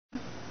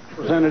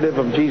Representative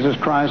of Jesus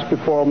Christ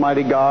before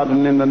Almighty God,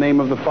 and in the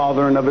name of the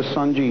Father and of His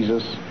Son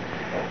Jesus,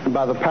 and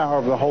by the power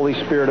of the Holy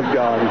Spirit of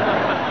God.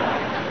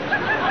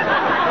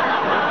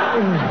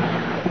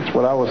 That's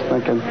what I was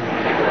thinking.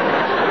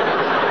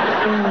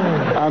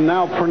 I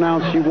now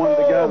pronounce you one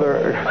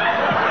together.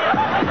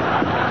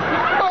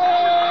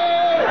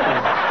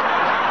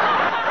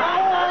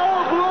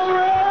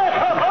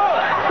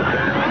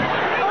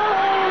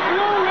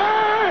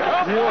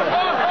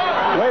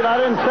 Wait, I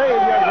didn't say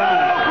it yet,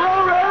 Brian.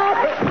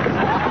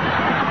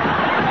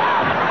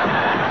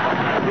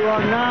 You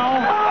are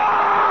now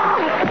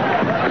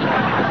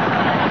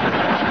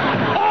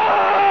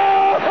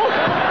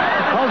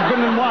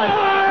husband and wife.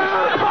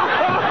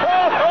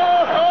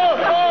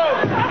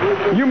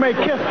 You may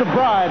kiss the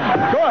bride.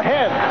 Go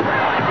ahead.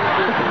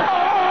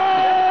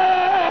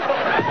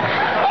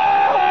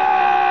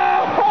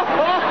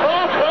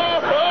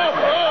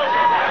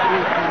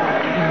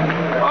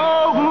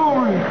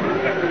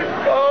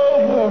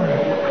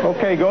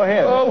 Okay, go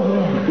ahead.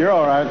 Oh. You're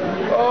all right.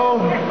 Oh.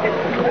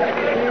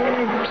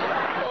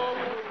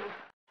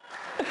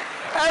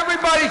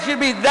 Everybody should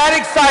be that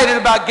excited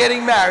about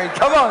getting married.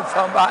 Come on,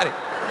 somebody.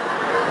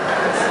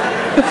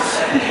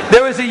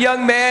 There was a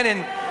young man,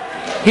 and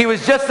he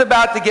was just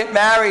about to get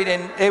married,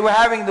 and they were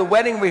having the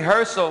wedding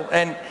rehearsal,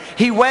 and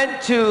he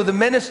went to the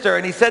minister,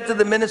 and he said to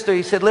the minister,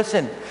 he said,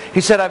 listen,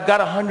 he said, I've got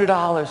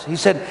 $100. He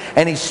said,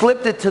 and he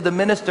slipped it to the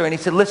minister, and he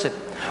said, listen,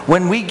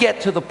 when we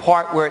get to the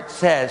part where it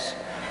says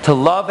to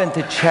love and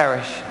to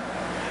cherish,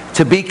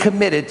 to be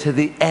committed to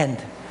the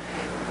end,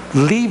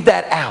 leave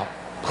that out,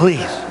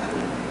 please.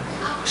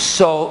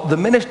 So the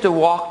minister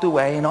walked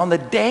away, and on the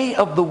day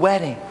of the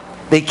wedding,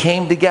 they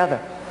came together.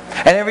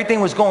 And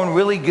everything was going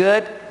really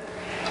good,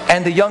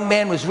 and the young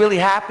man was really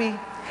happy,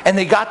 and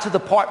they got to the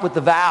part with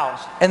the vows,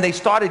 and they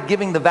started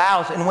giving the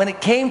vows. And when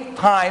it came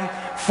time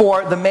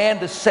for the man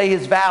to say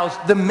his vows,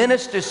 the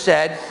minister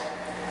said,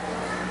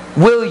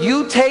 will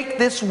you take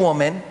this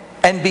woman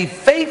and be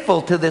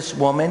faithful to this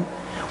woman?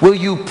 Will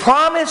you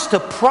promise to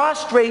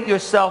prostrate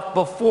yourself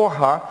before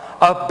her,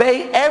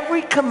 obey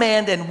every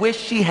command and wish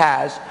she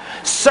has,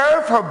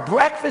 serve her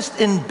breakfast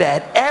in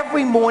bed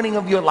every morning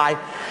of your life,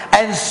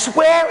 and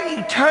swear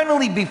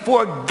eternally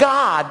before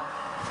God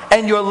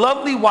and your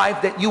lovely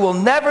wife that you will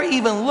never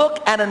even look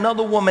at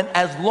another woman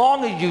as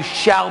long as you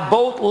shall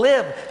both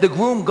live? The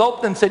groom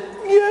gulped and said,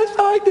 yes,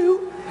 I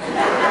do.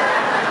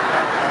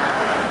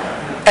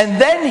 And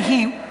then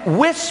he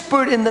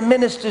whispered in the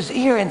minister's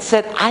ear and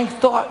said, I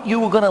thought you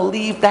were going to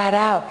leave that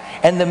out.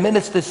 And the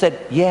minister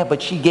said, yeah,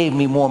 but she gave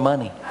me more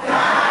money.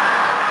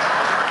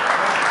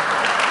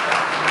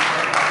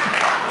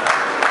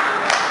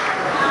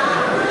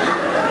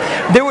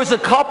 There was a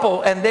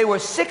couple, and they were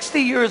 60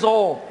 years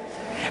old,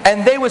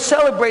 and they were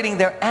celebrating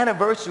their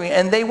anniversary,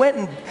 and they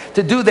went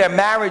to do their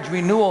marriage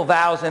renewal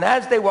vows. And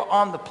as they were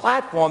on the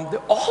platform,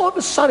 all of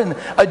a sudden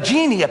a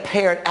genie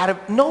appeared out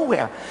of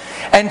nowhere.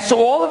 And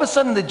so all of a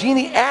sudden the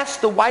genie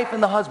asked the wife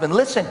and the husband,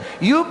 listen,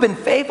 you've been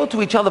faithful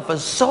to each other for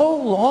so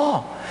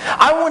long.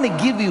 I want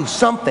to give you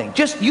something.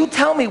 Just you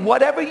tell me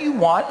whatever you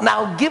want and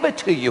I'll give it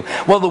to you.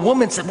 Well, the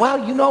woman said, well,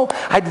 you know,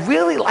 I'd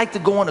really like to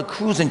go on a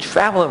cruise and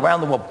travel around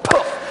the world.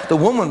 Poof! The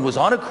woman was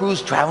on a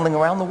cruise traveling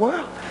around the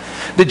world.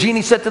 The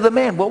genie said to the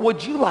man, what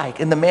would you like?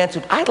 And the man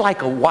said, I'd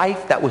like a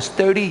wife that was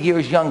 30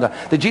 years younger.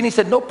 The genie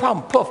said, no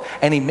problem, poof.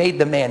 And he made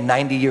the man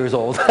 90 years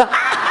old.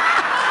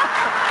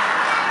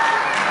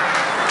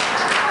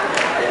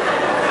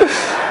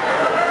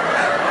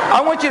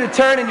 I want you to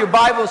turn in your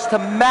Bibles to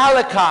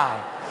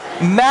Malachi.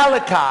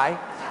 Malachi,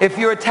 if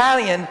you're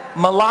Italian,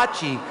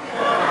 Malachi.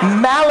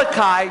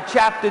 Malachi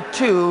chapter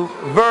 2,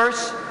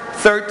 verse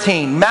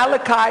 13.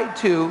 Malachi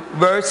 2,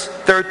 verse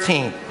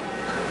 13.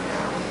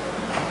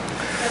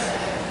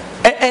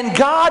 And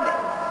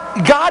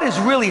God is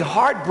really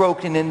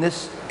heartbroken in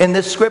this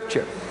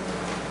scripture.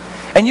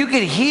 And you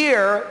could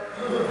hear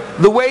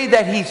the way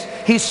that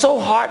he's so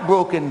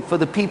heartbroken for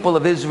the people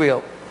of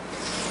Israel.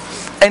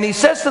 And he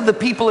says to the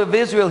people of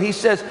Israel, he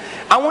says,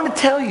 I want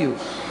to tell you,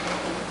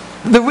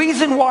 the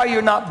reason why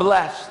you're not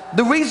blessed,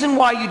 the reason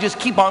why you just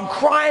keep on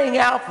crying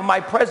out for my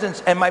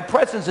presence and my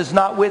presence is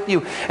not with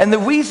you, and the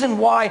reason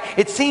why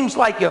it seems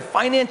like you're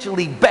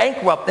financially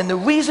bankrupt, and the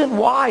reason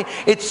why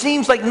it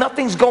seems like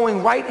nothing's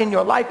going right in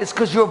your life is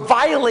because you're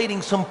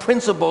violating some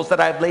principles that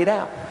I've laid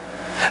out.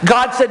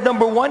 God said,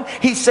 number one,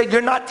 he said,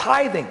 you're not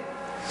tithing.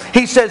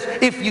 He says,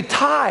 if you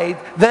tithe,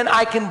 then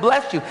I can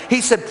bless you.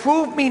 He said,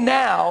 prove me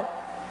now.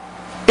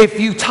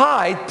 If you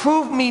tithe,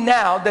 prove me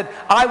now that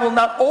I will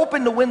not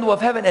open the window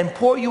of heaven and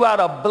pour you out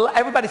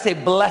everybody say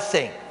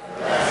blessing.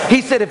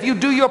 He said, if you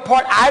do your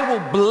part, I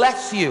will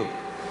bless you.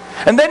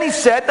 And then he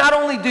said, not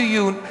only do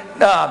you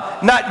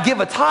not give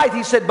a tithe,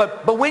 he said,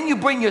 but when you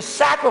bring your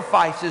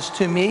sacrifices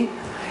to me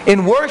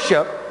in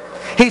worship,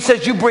 he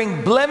says, you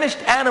bring blemished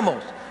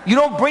animals. You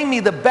don't bring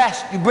me the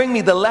best, you bring me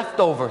the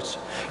leftovers.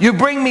 You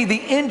bring me the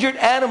injured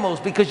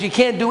animals because you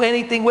can't do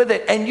anything with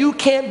it. And you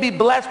can't be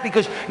blessed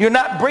because you're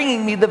not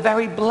bringing me the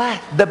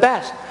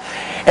best.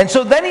 And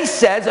so then he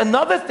says,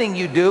 another thing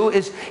you do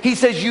is, he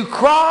says, you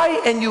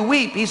cry and you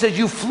weep. He says,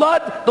 you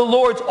flood the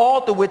Lord's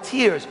altar with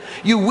tears.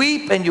 You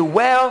weep and you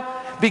wail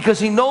because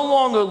he no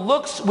longer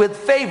looks with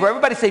favor.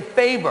 Everybody say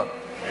favor.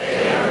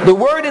 Favor. The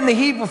word in the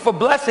Hebrew for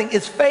blessing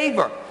is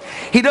favor.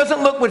 He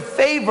doesn't look with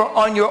favor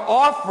on your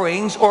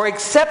offerings or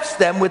accepts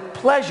them with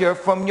pleasure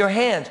from your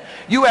hands.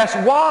 You ask,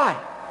 why?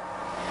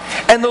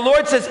 And the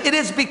Lord says, it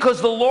is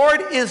because the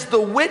Lord is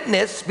the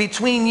witness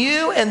between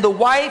you and the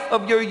wife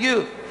of your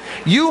youth.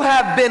 You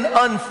have been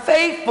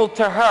unfaithful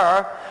to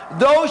her,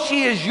 though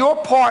she is your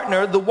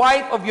partner, the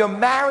wife of your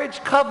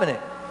marriage covenant.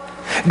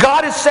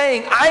 God is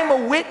saying,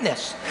 I'm a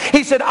witness.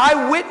 He said,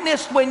 I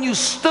witnessed when you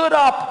stood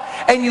up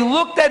and you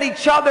looked at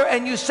each other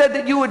and you said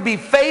that you would be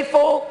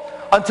faithful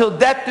until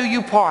death do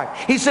you part.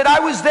 He said, I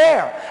was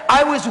there.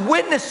 I was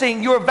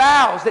witnessing your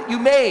vows that you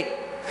made.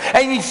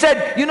 And he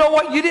said, you know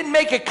what, you didn't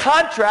make a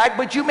contract,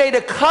 but you made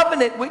a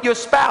covenant with your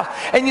spouse.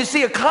 And you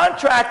see, a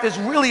contract is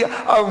really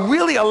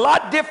a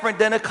lot different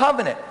than a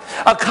covenant.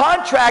 A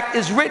contract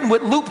is written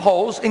with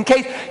loopholes in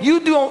case you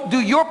don't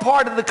do your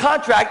part of the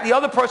contract, the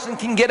other person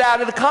can get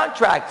out of the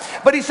contract.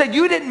 But he said,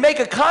 you didn't make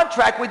a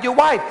contract with your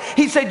wife.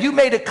 He said, you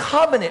made a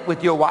covenant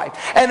with your wife.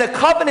 And a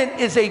covenant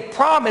is a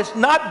promise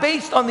not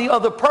based on the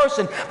other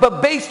person,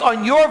 but based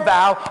on your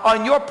vow,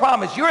 on your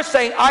promise. You're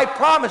saying, I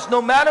promise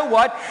no matter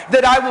what,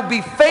 that I will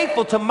be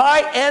faithful to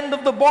my end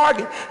of the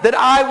bargain, that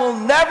I will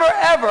never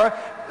ever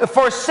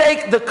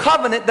forsake the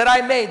covenant that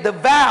I made, the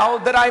vow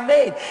that I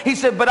made. He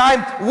said, but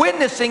I'm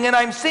witnessing and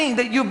I'm seeing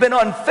that you've been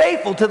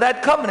unfaithful to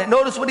that covenant.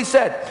 Notice what he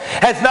said.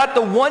 Has not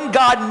the one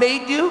God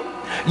made you?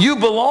 You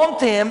belong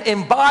to him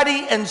in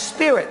body and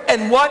spirit.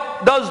 And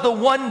what does the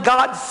one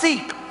God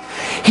seek?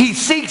 He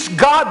seeks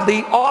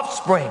godly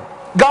offspring.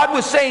 God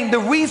was saying, the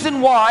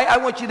reason why I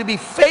want you to be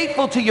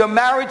faithful to your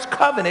marriage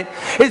covenant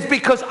is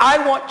because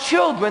I want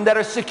children that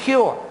are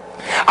secure.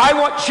 I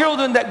want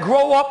children that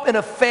grow up in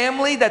a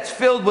family that's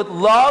filled with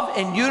love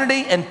and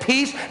unity and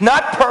peace.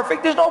 Not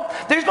perfect. There's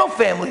no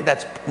family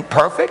that's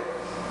perfect.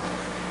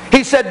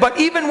 He said, but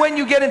even when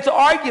you get into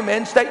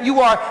arguments, that you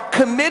are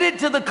committed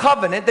to the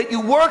covenant, that you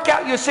work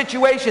out your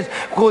situations,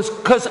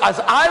 because as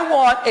I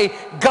want a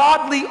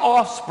godly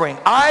offspring,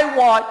 I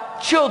want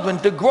children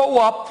to grow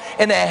up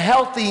in a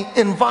healthy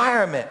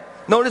environment.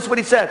 Notice what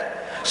he said.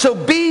 So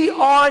be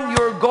on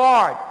your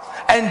guard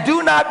and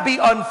do not be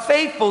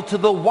unfaithful to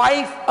the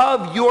wife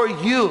of your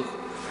youth.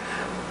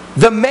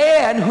 The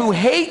man who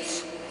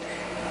hates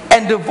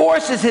and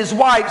divorces his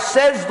wife,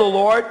 says the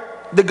Lord,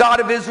 the God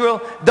of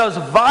Israel, does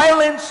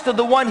violence to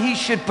the one he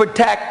should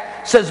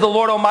protect, says the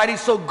Lord Almighty.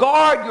 So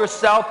guard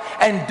yourself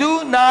and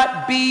do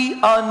not be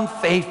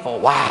unfaithful.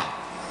 Wow.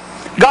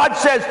 God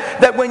says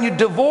that when you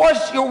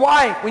divorce your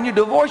wife, when you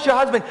divorce your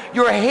husband,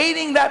 you're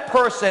hating that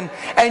person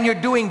and you're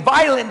doing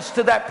violence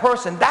to that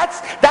person.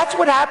 That's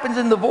what happens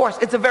in divorce.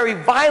 It's a very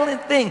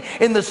violent thing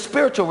in the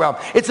spiritual realm.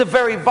 It's a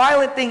very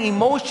violent thing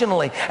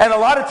emotionally. And a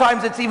lot of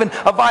times it's even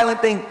a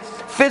violent thing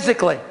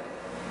physically.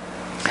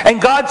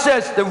 And God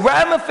says the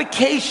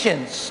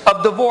ramifications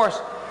of divorce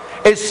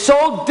is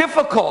so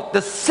difficult.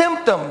 The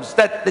symptoms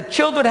that the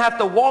children have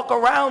to walk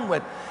around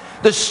with,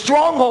 the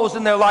strongholds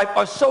in their life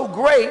are so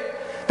great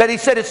that he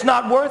said it's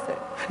not worth it.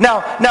 Now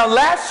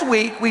last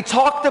week we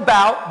talked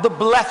about the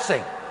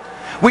blessing.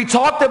 We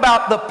talked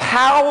about the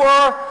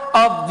power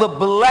of the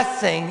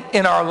blessing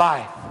in our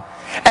life.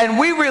 And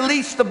we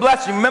released the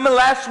blessing. Remember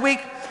last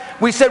week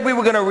we said we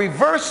were going to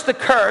reverse the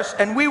curse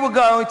and we were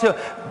going to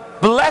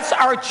bless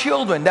our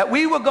children, that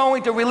we were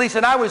going to release.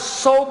 And I was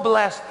so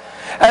blessed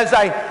as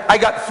I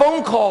got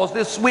phone calls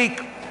this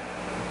week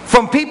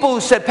from people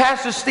who said,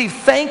 Pastor Steve,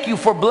 thank you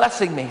for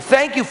blessing me.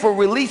 Thank you for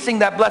releasing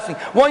that blessing.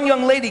 One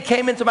young lady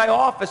came into my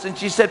office and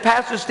she said,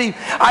 Pastor Steve,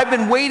 I've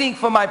been waiting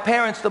for my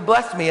parents to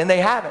bless me and they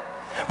haven't.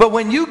 But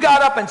when you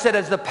got up and said,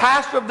 as the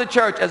pastor of the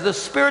church, as the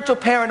spiritual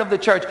parent of the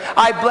church,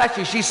 I bless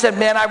you. She said,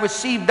 man, I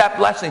received that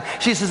blessing.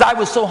 She says, I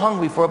was so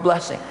hungry for a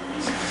blessing.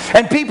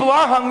 And people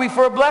are hungry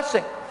for a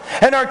blessing.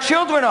 And our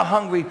children are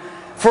hungry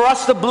for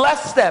us to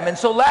bless them. And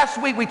so last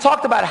week we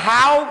talked about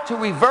how to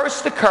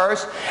reverse the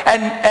curse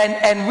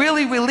and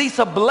really release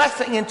a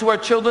blessing into our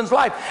children's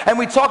life. And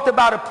we talked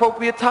about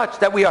appropriate touch,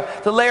 that we are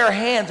to lay our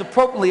hands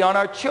appropriately on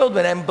our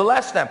children and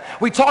bless them.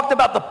 We talked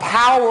about the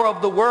power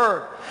of the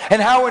word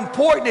and how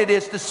important it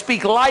is to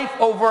speak life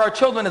over our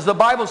children. As the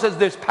Bible says,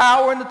 there's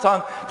power in the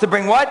tongue to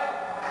bring what?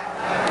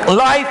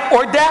 Life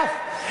or death.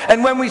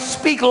 And when we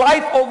speak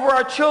life over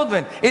our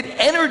children, it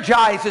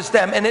energizes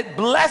them and it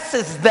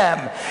blesses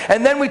them.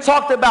 And then we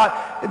talked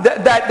about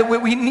that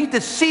we need to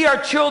see our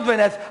children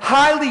as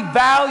highly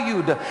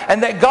valued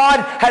and that God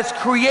has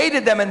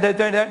created them and that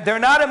they're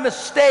not a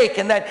mistake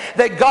and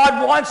that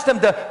God wants them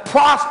to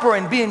prosper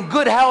and be in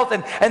good health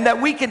and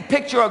that we can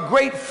picture a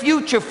great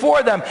future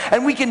for them.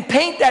 And we can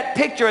paint that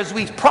picture as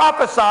we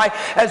prophesy,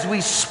 as we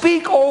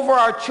speak over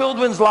our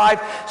children's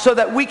life so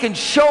that we can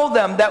show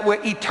them that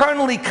we're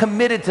eternally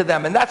committed to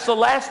them. And that's the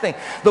last thing.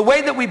 The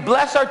way that we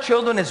bless our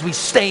children is we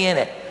stay in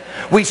it.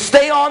 We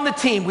stay on the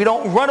team. We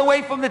don't run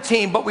away from the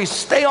team, but we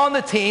stay on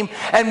the team,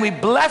 and we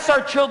bless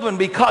our children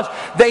because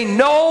they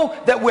know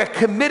that we're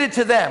committed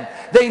to them.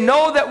 They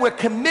know that we're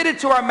committed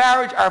to our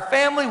marriage, our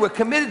family, we're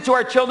committed to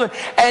our children,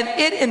 and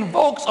it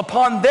invokes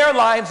upon their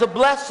lives a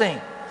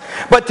blessing.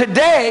 But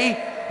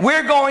today,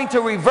 we're going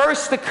to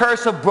reverse the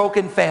curse of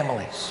broken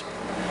families.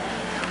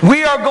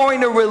 We are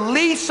going to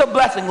release a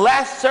blessing.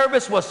 Last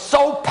service was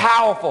so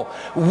powerful.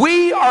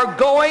 We are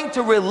going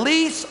to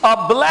release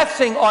a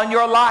blessing on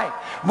your life.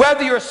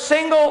 Whether you're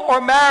single or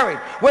married,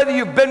 whether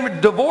you've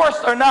been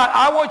divorced or not,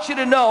 I want you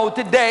to know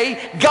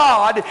today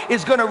God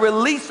is going to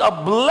release a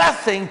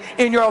blessing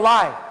in your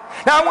life.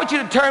 Now I want you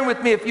to turn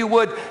with me, if you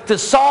would, to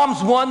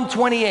Psalms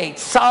 128.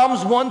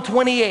 Psalms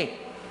 128.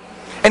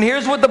 And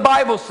here's what the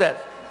Bible says.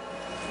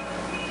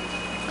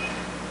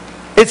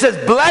 It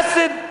says,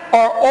 "Blessed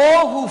are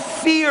all who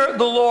fear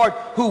the Lord,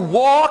 who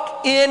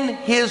walk in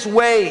his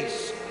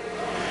ways.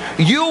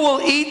 You will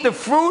eat the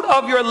fruit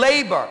of your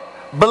labor.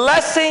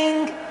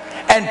 Blessing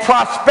and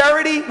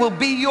prosperity will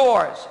be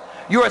yours.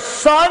 Your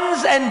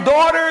sons and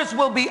daughters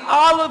will be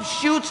olive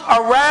shoots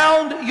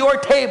around your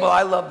table."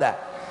 I love that.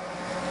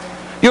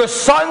 Your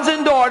sons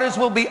and daughters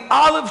will be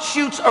olive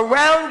shoots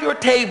around your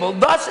table.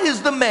 Thus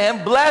is the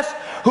man blessed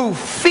who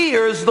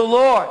fears the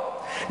Lord.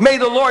 May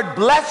the Lord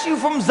bless you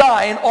from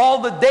Zion all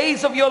the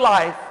days of your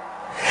life.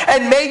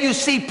 And may you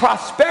see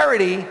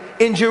prosperity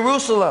in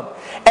Jerusalem.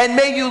 And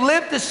may you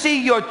live to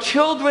see your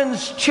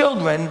children's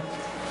children.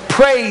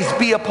 Praise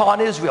be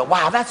upon Israel.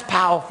 Wow, that's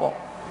powerful.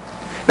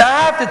 Now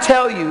I have to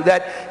tell you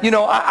that,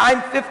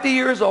 I'm 50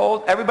 years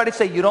old. Everybody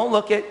say, you don't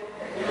look it.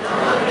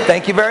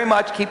 Thank you very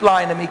much. Keep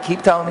lying to me.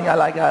 Keep telling me I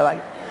like it. I like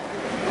it.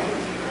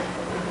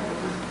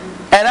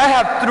 And I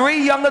have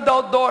 3 young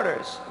adult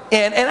daughters.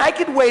 And I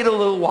can wait a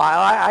little while.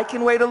 I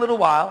can wait a little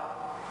while.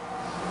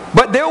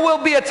 But there will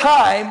be a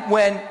time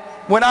when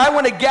I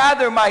want to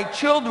gather my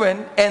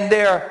children and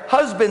their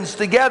husbands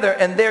together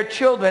and their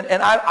children,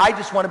 and I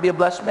just want to be a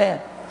blessed man.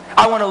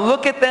 I want to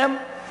look at them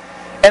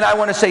and I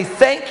want to say,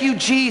 thank you,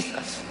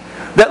 Jesus,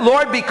 that,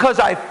 Lord, because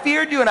I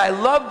feared you and I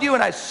loved you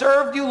and I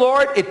served you,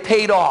 Lord, it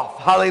paid off.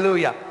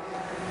 Hallelujah.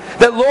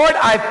 That, Lord,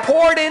 I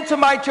poured into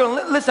my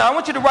children. Listen, I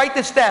want you to write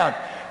this down.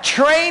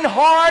 Train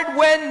hard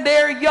when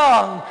they're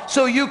young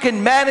so you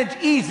can manage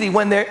easy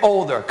when they're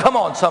older. Come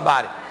on,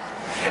 somebody.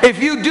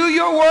 If you do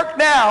your work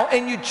now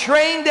and you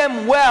train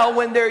them well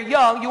when they're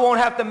young, you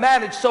won't have to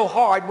manage so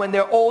hard when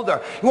they're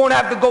older. You won't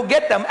have to go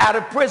get them out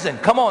of prison.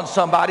 Come on,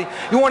 somebody.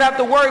 You won't have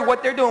to worry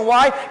what they're doing.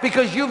 Why?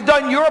 Because you've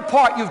done your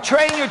part. You've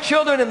trained your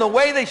children in the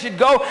way they should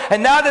go,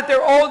 and now that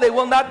they're old, they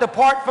will not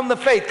depart from the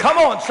faith. Come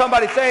on,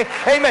 somebody, say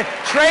amen.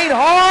 Train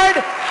hard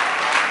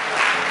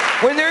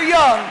when they're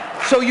young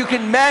so you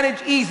can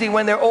manage easy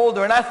when they're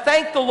older. And I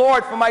thank the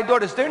Lord for my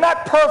daughters. They're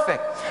not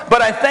perfect,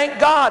 but I thank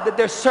God that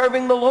they're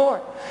serving the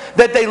Lord,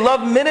 that they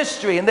love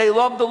ministry and they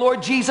love the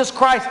Lord Jesus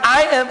Christ.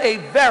 I am a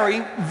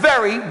very,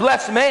 very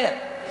blessed man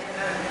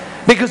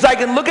because I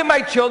can look at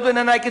my children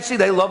and I can see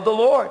they love the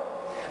Lord.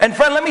 And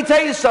friend, let me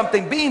tell you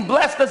something. Being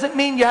blessed doesn't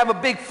mean you have a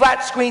big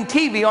flat screen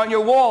TV on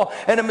your wall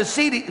and a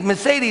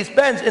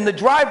Mercedes-Benz in the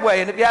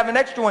driveway, and if you have an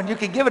extra one, you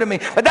can give it to me.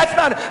 But that's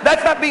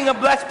not being a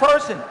blessed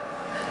person.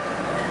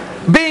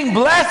 Being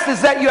blessed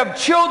is that you have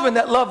children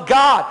that love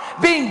God.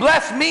 Being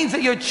blessed means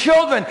that your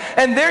children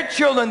and their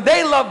children,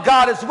 they love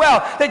God as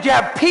well. That you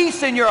have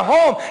peace in your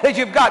home. That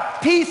you've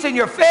got peace in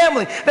your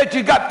family. That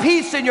you've got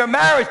peace in your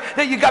marriage.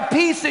 That you've got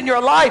peace in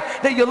your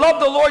life. That you love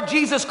the Lord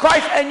Jesus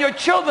Christ and your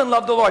children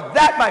love the Lord.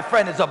 That, my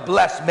friend, is a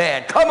blessed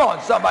man. Come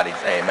on, somebody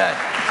say amen.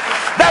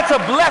 That's a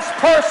blessed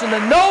person to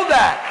know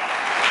that.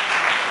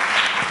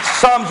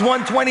 Psalms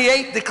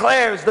 128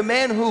 declares the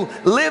man who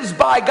lives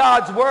by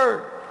God's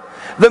word,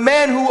 the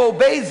man who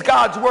obeys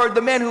God's word,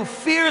 the man who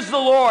fears the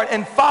Lord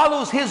and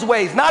follows his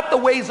ways, not the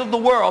ways of the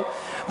world,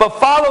 but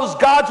follows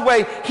God's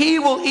way, he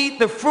will eat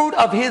the fruit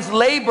of his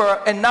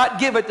labor and not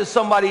give it to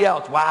somebody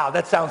else. Wow,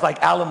 that sounds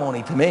like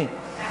alimony to me.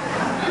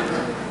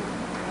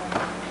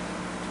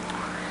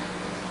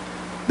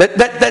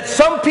 That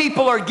some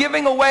people are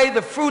giving away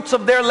the fruits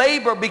of their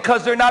labor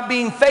because they're not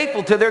being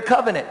faithful to their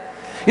covenant.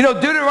 You know,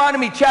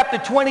 Deuteronomy chapter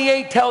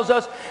 28 tells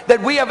us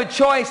that we have a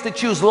choice to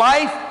choose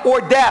life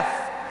or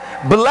death,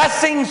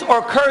 blessings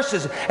or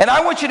curses. And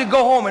I want you to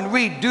go home and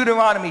read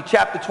Deuteronomy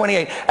chapter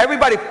 28.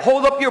 Everybody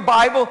hold up your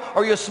Bible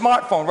or your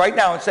smartphone right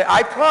now and say,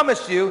 I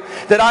promise you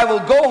that I will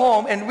go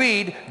home and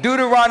read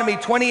Deuteronomy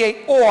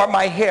 28 or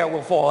my hair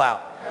will fall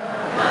out.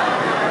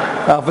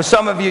 For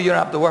some of you, you don't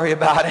have to worry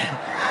about it.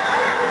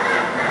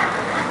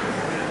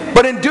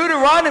 But in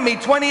Deuteronomy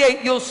 28,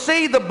 you'll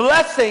see the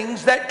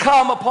blessings that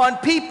come upon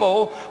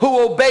people who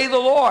obey the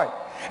Lord.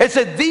 It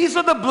said, these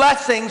are the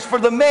blessings for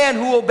the man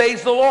who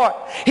obeys the Lord.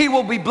 He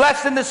will be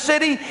blessed in the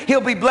city.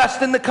 He'll be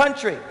blessed in the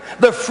country.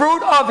 The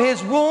fruit of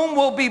his womb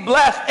will be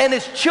blessed, and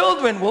his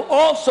children will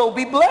also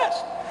be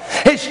blessed.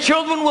 His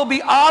children will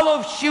be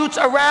olive shoots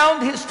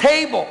around his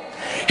table.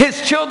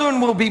 His children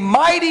will be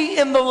mighty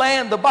in the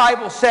land, the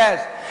Bible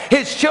says.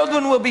 His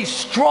children will be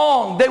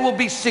strong. They will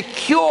be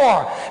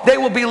secure. They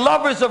will be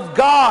lovers of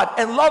God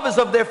and lovers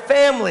of their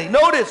family.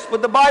 Notice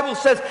what the Bible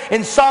says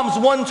in Psalms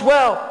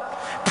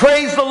 112.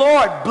 Praise the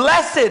Lord.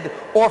 Blessed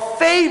or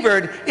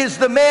favored is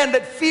the man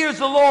that fears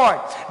the Lord,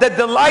 that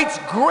delights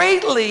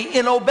greatly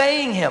in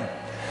obeying Him,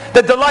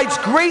 that delights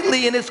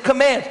greatly in His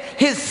commands.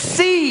 His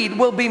seed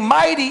will be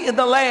mighty in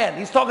the land.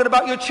 He's talking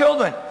about your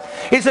children.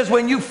 He says,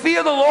 when you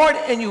fear the Lord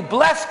and you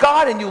bless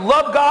God and you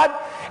love God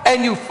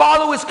and you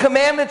follow His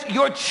commandments,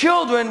 your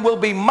children will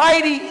be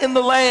mighty in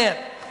the land.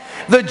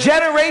 The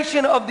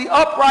generation of the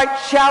upright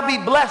shall be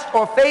blessed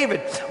or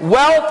favored.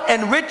 Wealth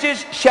and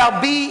riches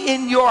shall be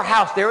in your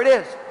house. There it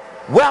is.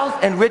 Wealth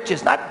and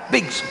riches. Not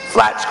big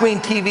flat screen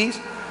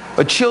TVs,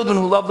 but children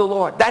who love the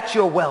Lord. That's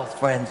your wealth,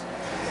 friends.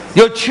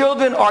 Your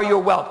children are your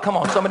wealth. Come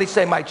on, somebody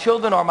say, my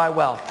children are my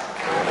wealth.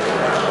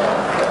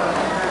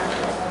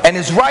 And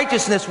His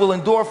righteousness will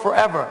endure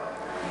forever.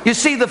 You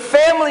see, the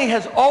family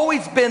has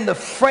always been the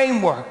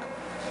framework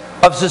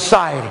of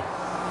society.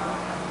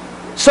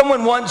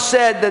 Someone once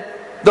said that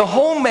the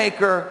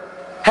homemaker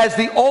has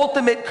the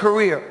ultimate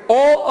career.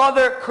 All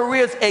other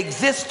careers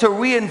exist to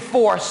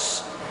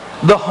reinforce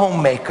the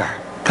homemaker.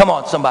 Come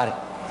on, somebody.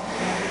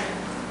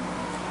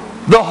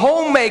 The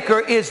homemaker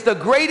is the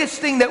greatest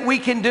thing that we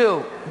can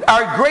do.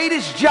 Our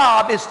greatest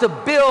job is to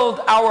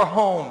build our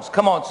homes.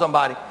 Come on,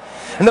 somebody.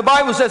 And the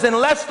Bible says,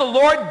 unless the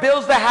Lord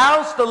builds the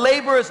house, the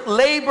laborers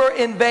labor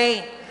in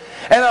vain.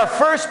 And our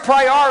first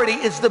priority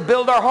is to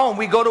build our home.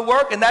 We go to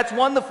work, and that's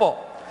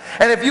wonderful.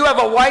 And if you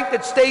have a wife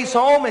that stays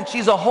home and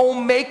she's a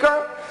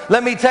homemaker,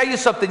 let me tell you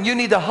something. You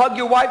need to hug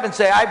your wife and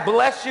say, I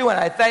bless you and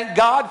I thank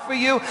God for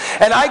you.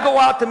 And I go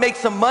out to make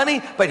some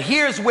money, but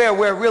here's where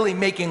we're really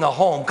making a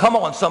home. Come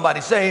on,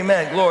 somebody. Say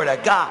amen. Glory to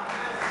God.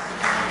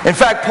 In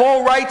fact,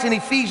 Paul writes in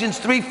Ephesians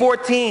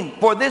 3:14,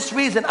 for this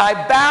reason I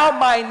bow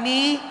my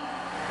knee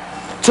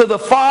to the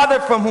Father,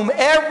 from whom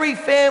every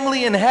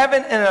family in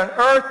heaven and on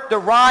earth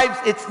derives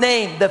its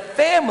name. The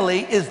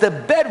family is the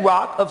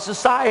bedrock of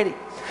society.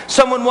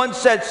 Someone once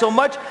said, so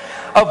much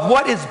of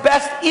what is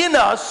best in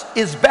us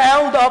is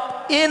bound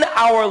up in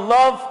our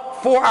love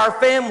for our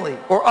family,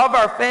 or of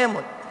our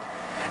family,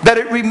 that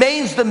it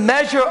remains the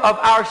measure of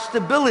our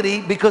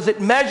stability because it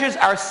measures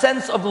our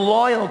sense of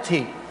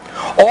loyalty.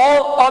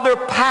 All other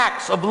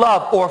pacts of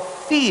love or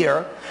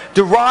fear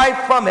derived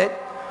from it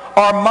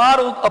are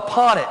modeled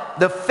upon it.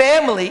 The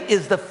family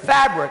is the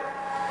fabric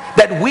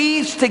that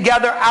weaves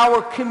together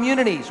our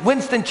communities.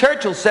 Winston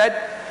Churchill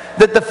said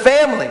that the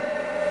family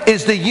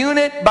is the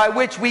unit by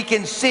which we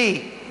can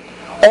see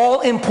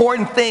all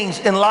important things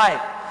in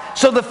life.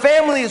 So the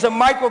family is a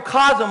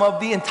microcosm of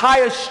the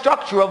entire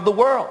structure of the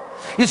world.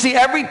 You see,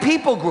 every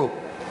people group,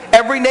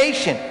 every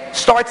nation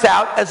starts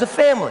out as a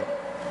family.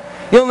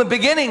 You know, in the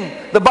beginning,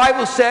 the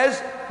Bible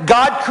says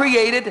God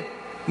created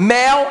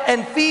male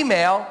and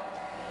female,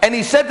 and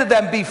He said to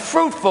them, be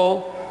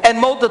fruitful and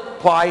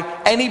multiply,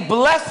 and He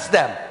blessed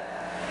them.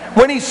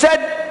 When He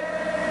said,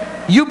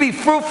 you be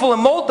fruitful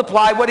and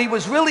multiply, what He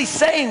was really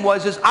saying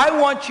was, I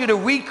want you to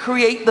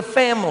recreate the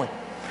family.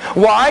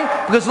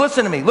 Why? Because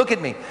listen to me, look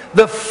at me.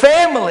 The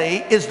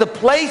family is the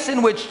place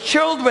in which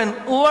children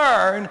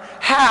learn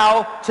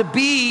how to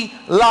be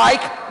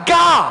like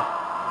God.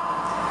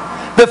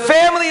 The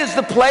family is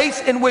the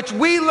place in which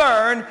we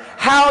learn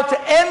how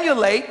to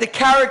emulate the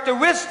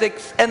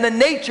characteristics and the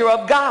nature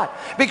of God.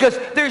 Because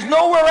there's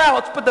nowhere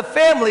else but the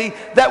family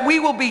that we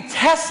will be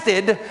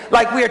tested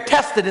like we are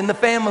tested in the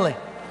family.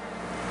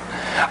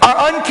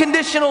 Our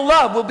unconditional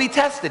love will be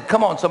tested.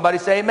 Come on, somebody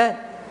say amen.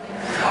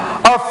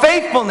 Our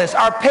faithfulness,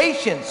 our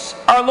patience,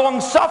 our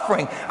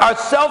long-suffering, our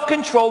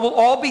self-control will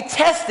all be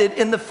tested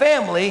in the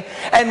family,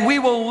 and we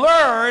will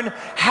learn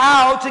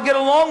how to get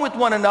along with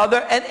one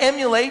another and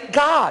emulate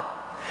God.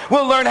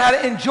 We'll learn how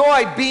to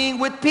enjoy being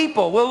with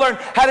people. We'll learn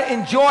how to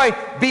enjoy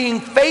being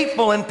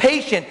faithful and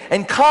patient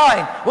and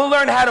kind. We'll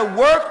learn how to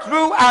work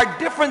through our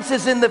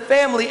differences in the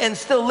family and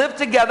still live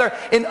together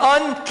in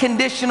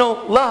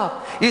unconditional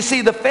love. You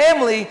see, the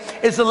family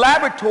is a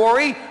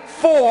laboratory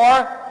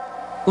for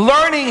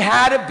learning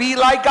how to be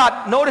like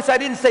God. Notice I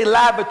didn't say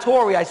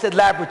laboratory, I said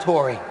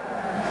laboratory.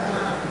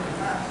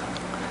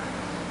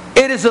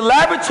 It is a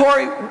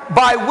laboratory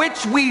by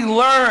which we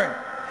learn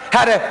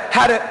how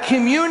to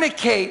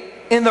communicate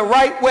in the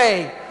right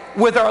way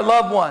with our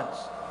loved ones.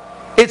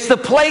 It's the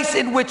place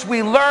in which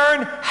we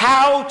learn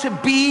how to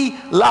be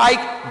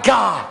like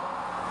God.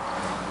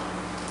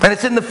 And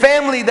it's in the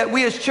family that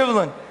we as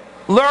children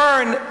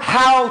learn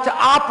how to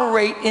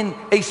operate in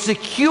a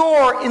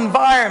secure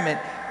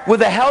environment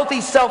with a healthy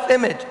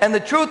self-image. And the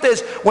truth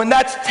is, when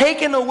that's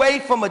taken away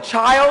from a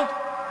child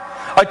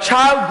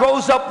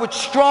grows up with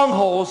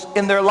strongholds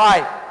in their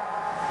life.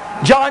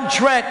 John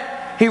Trent,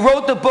 he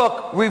wrote the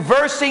book,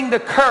 Reversing the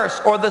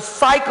Curse, or the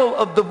Cycle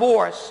of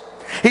Divorce.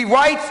 He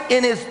writes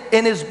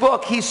in his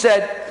book, he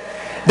said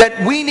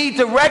that we need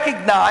to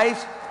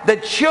recognize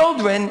that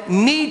children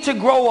need to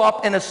grow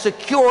up in a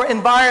secure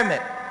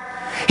environment.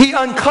 He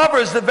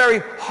uncovers the very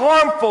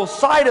harmful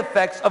side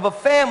effects of a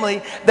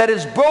family that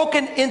is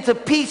broken into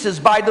pieces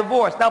by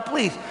divorce. Now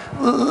please,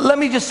 let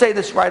me just say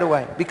this right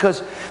away,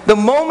 because the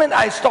moment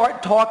I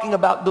start talking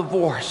about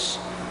divorce,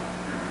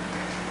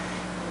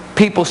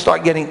 people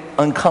start getting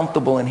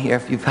uncomfortable in here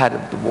if you've had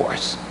a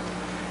divorce.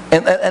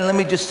 And let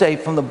me just say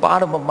from the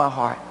bottom of my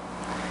heart,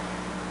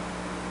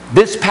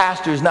 this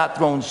pastor is not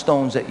throwing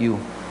stones at you.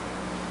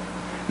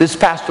 This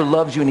pastor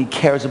loves you and he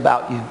cares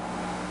about you.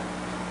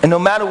 And no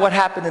matter what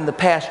happened in the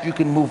past, you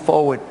can move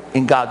forward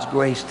in God's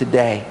grace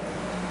today.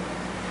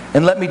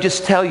 And let me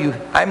just tell you,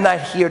 I'm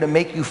not here to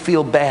make you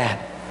feel bad,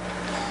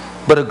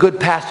 but a good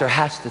pastor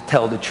has to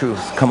tell the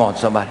truth. Come on,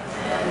 somebody.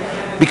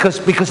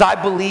 Because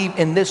I believe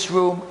in this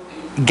room,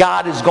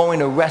 God is going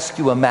to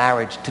rescue a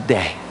marriage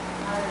today.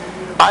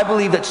 I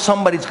believe that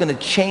somebody's going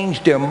to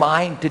change their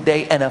mind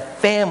today, and a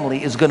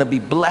family is going to be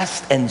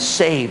blessed and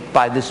saved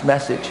by this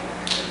message.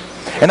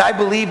 And I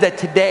believe that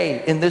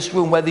today in this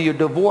room, whether you're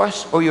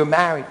divorced or you're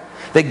married,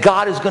 that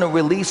God is going to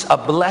release a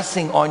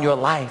blessing on your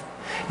life,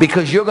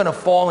 because you're going to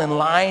fall in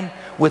line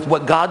with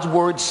what God's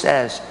word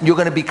says. You're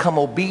going to become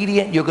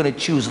obedient. You're going to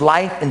choose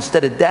life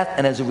instead of death.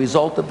 And as a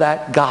result of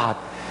that, God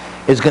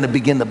is going to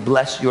begin to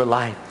bless your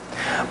life.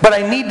 But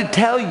I need to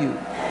tell you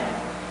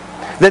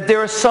that there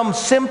are some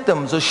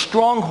symptoms or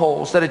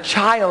strongholds that a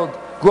child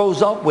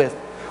grows up with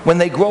when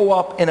they grow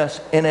up in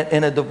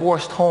a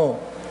divorced home.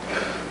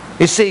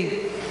 You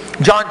see,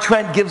 John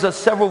Trent gives us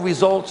several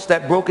results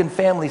that broken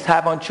families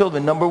have on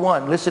children. Number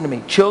one, listen to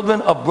me.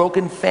 Children of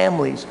broken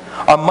families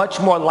are much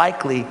more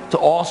likely to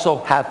also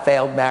have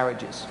failed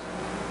marriages.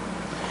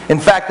 In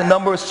fact, a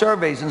number of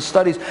surveys and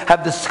studies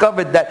have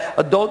discovered that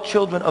adult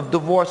children of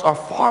divorce are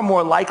far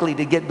more likely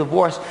to get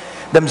divorced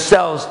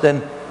themselves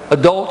than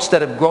adults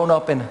that have grown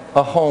up in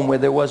a home where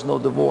there was no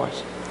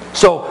divorce.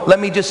 So let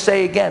me just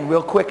say again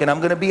real quick, and I'm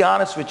going to be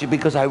honest with you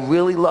because I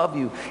really love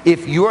you.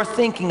 If you're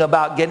thinking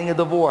about getting a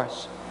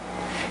divorce,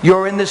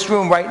 you're in this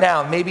room right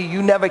now. Maybe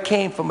you never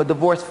came from a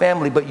divorced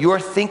family, but you're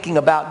thinking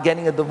about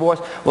getting a divorce.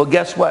 Well,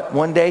 guess what?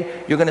 One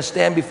day you're going to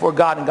stand before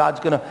God, and God's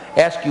going to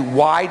ask you,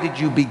 why did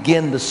you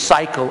begin the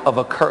cycle of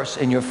a curse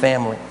in your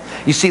family?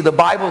 You see, the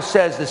Bible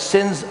says the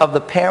sins of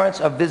the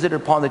parents are visited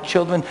upon the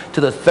children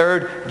to the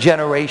third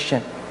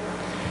generation.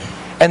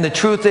 And the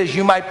truth is,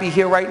 you might be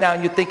here right now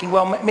and you're thinking,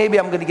 well, maybe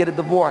I'm going to get a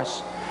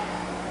divorce.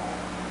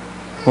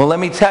 Well, let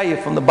me tell you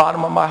from the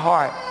bottom of my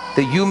heart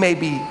that you may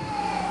be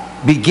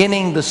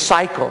beginning the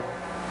cycle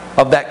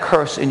of that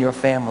curse in your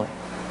family.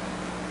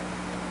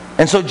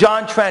 And so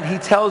John Trent, he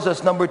tells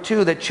us, number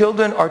two, that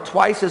children are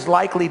twice as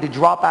likely to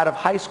drop out of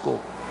high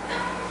school.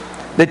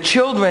 The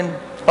children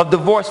of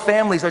divorced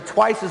families are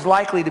twice as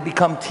likely to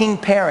become teen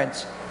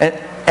parents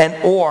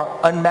and or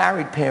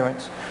unmarried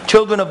parents.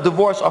 Children of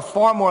divorce are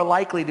far more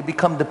likely to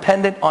become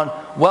dependent on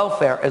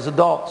welfare as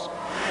adults.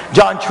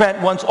 John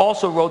Trent once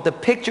also wrote, the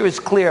picture is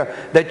clear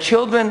that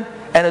children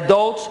and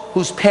adults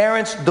whose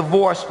parents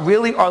divorce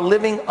really are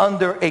living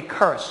under a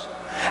curse.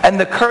 And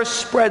the curse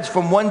spreads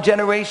from one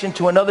generation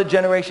to another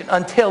generation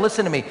until,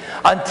 listen to me,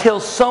 until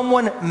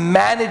someone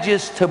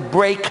manages to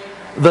break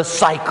the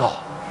cycle.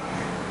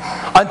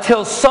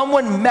 Until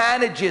someone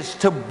manages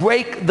to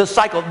break the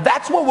cycle.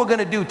 That's what we're going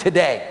to do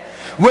today.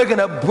 We're going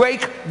to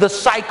break the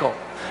cycle.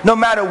 No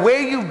matter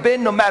where you've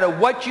been, no matter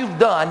what you've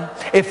done,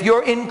 if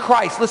you're in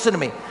Christ, listen to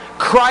me,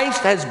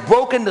 Christ has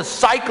broken the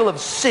cycle of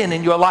sin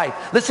in your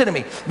life. Listen to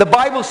me. The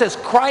Bible says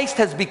Christ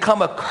has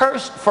become a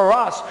curse for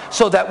us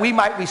so that we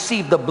might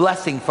receive the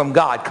blessing from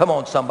God. Come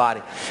on,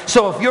 somebody.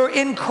 So if you're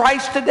in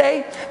Christ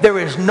today, there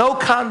is no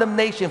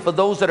condemnation for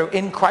those that are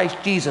in Christ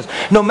Jesus.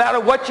 No matter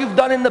what you've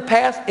done in the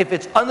past, if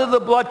it's under the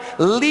blood,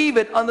 leave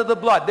it under the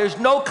blood. There's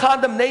no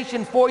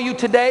condemnation for you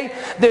today.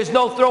 There's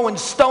no throwing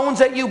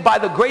stones at you. By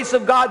the grace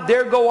of God,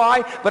 there go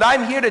I. But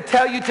I'm here to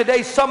tell you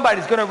today,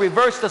 somebody's going to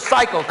reverse the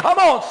cycle. Come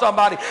on,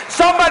 somebody.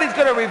 Somebody's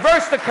going to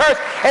reverse the curse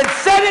and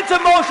set into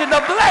motion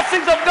the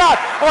blessings of God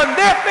on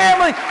their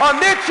family, on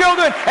their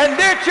children, and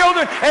their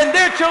children, and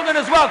their children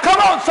as well. Come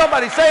on,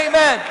 somebody, say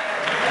amen.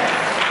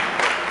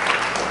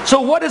 So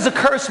what does a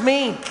curse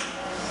mean?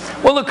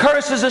 Well, a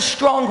curse is a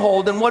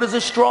stronghold. And what is a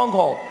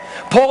stronghold?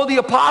 Paul the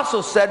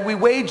Apostle said, we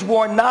wage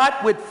war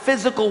not with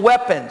physical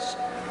weapons,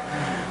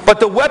 but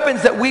the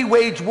weapons that we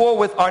wage war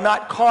with are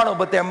not carnal,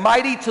 but they're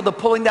mighty to the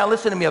pulling down,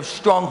 listen to me, of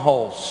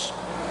strongholds.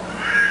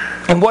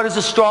 And what is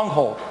a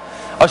stronghold?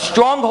 A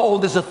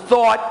stronghold is a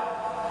thought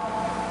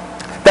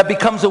that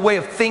becomes a way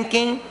of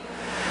thinking,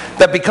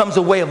 that becomes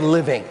a way of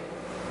living.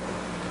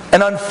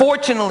 And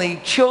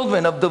unfortunately,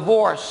 children of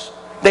divorce,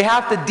 they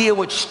have to deal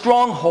with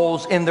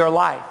strongholds in their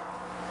life.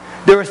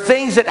 There are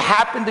things that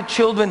happen to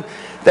children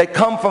that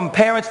come from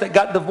parents that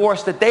got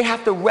divorced that they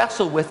have to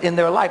wrestle with in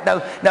their life.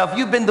 Now if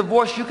you've been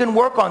divorced, you can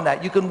work on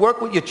that. You can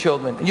work with your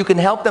children. You can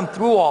help them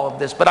through all of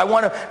this. But I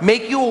want to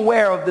make you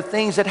aware of the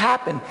things that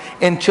happen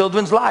in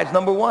children's lives.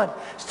 Number one,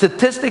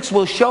 statistics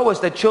will show us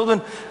that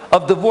children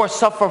of divorce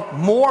suffer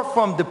more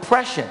from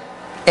depression,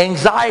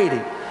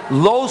 anxiety,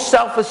 low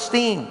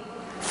self-esteem,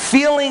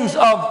 feelings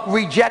of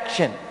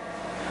rejection,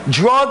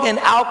 drug and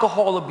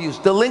alcohol abuse,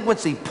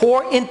 delinquency,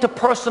 poor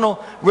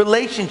interpersonal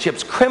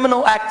relationships,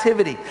 criminal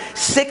activity.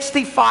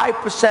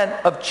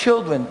 65% of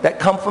children that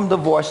come from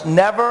divorce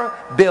never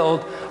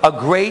build a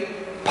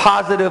great,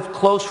 positive,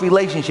 close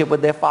relationship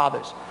with their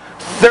fathers.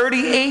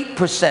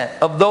 38%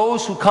 of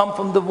those who come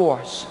from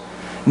divorce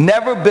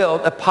never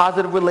build a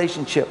positive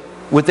relationship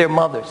with their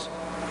mothers.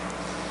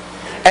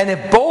 And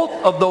if both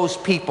of those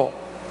people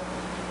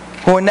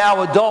who are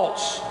now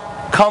adults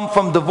come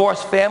from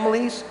divorced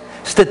families,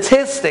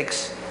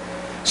 statistics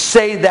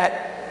say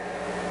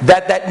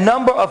that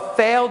number of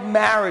failed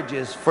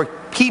marriages for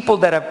people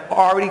that have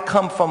already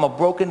come from a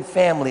broken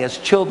family as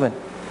children,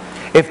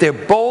 if they're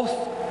both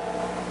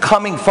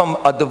coming from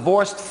a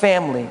divorced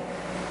family,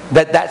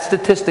 that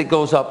statistic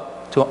goes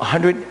up to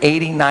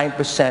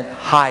 189%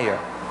 higher.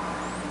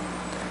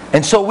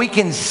 And so we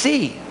can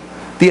see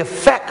the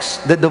effects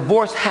that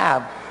divorce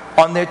have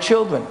on their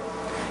children.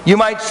 You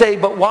might say,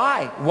 but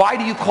why? Why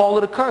do you call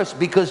it a curse?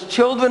 Because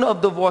children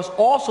of divorce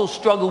also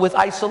struggle with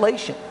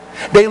isolation.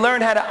 They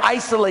learn how to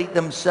isolate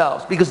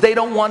themselves because they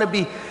don't want to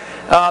be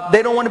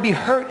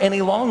hurt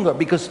any longer,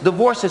 because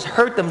divorce has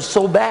hurt them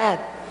so bad.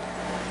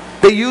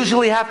 They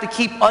usually have to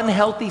keep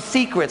unhealthy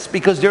secrets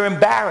because they're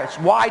embarrassed.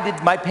 Why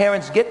did my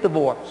parents get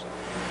divorced?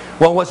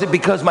 Well, was it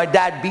because my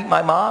dad beat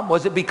my mom?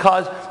 Was it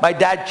because my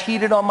dad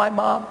cheated on my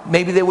mom?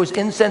 Maybe there was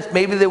incest,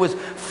 maybe there was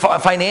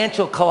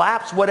financial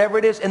collapse, whatever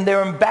it is, and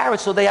they're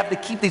embarrassed, so they have to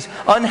keep these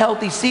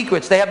unhealthy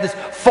secrets. They have this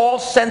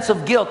false sense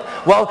of guilt.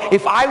 Well,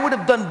 if I would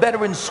have done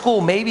better in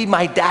school, maybe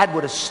my dad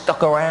would have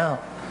stuck around.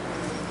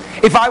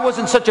 If I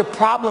wasn't such a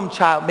problem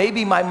child,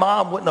 maybe my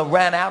mom wouldn't have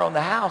ran out on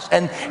the house.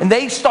 And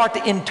they start to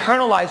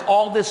internalize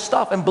all this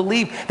stuff and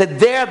believe that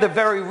they're the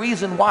very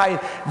reason why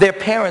their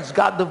parents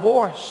got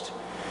divorced.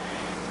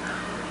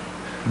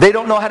 They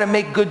don't know how to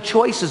make good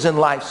choices in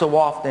life so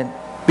often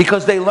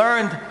because they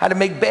learned how to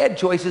make bad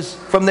choices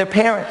from their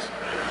parents.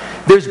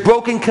 There's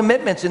broken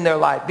commitments in their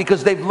life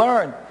because they've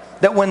learned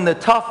that when the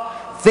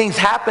tough things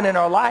happen in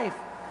our life,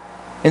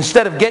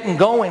 instead of getting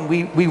going,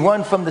 we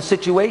run from the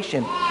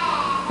situation.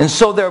 And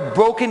so there are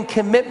broken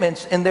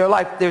commitments in their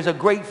life. There's a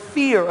great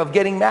fear of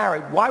getting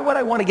married. Why would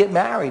I want to get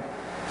married?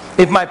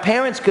 If my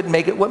parents couldn't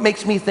make it, what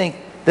makes me think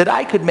that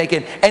I could make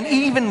it? And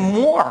even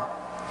more,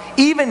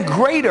 even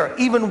greater,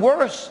 even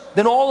worse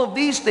than all of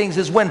these things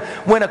is when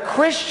a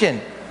Christian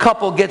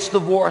couple gets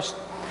divorced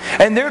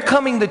and they're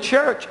coming to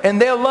church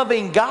and they're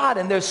loving God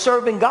and they're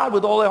serving God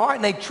with all their heart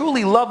and they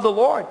truly love the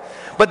Lord,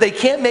 but they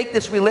can't make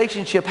this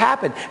relationship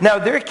happen. Now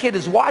their kid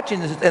is watching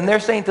this and they're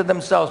saying to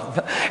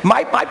themselves,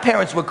 my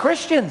parents were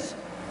Christians.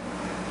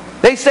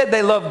 They said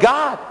they love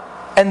God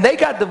and they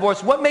got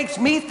divorced. What makes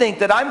me think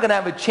that I'm going to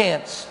have a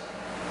chance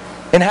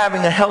in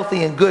having a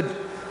healthy and good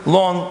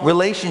long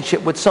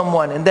relationship with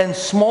someone? And then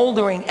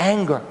smoldering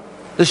anger,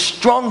 the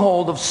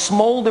stronghold of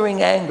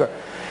smoldering anger,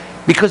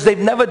 because they've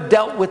never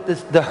dealt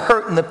with the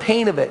hurt and the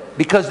pain of it,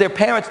 because their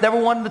parents never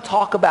wanted to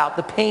talk about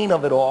the pain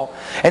of it all.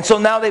 And so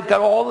now they've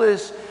got all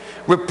this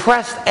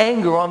repressed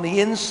anger on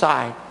the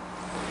inside,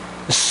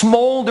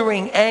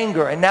 smoldering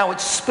anger, and now it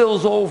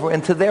spills over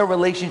into their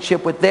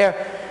relationship with their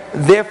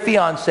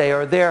fiance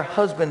or their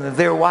husband or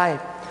their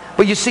wife.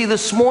 But you see,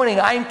 this morning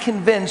I'm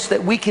convinced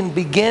that we can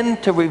begin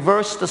to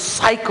reverse the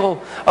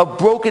cycle of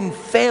broken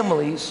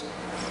families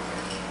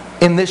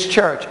in this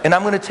church. And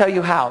I'm going to tell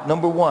you how.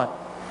 Number one,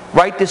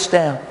 write this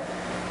down.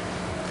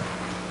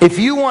 If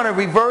you want to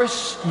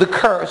reverse the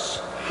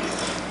curse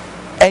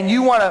and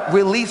you want to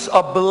release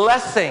a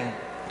blessing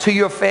to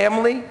your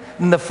family,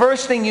 then the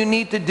first thing you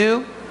need to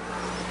do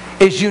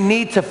is you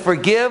need to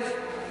forgive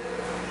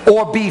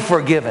or be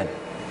forgiven.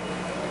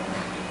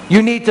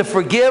 You need to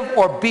forgive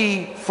or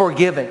be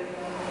forgiven.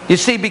 You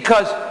see,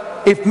 because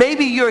if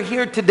maybe you're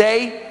here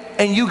today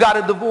and you got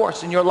a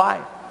divorce in your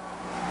life,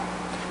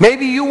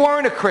 maybe you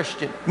weren't a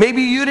Christian,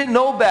 maybe you didn't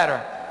know better,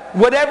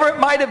 whatever it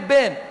might have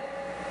been,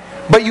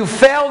 but you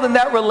failed in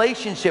that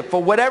relationship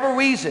for whatever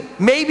reason.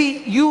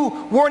 Maybe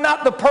you were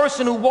not the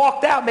person who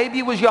walked out. Maybe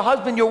it was your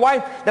husband, your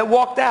wife that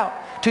walked out.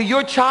 To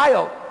your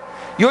child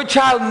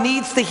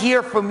needs to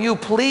hear from you,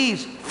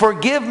 please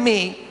forgive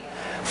me.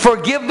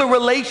 Forgive the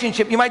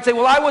relationship. You might say,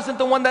 well, I wasn't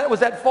the one that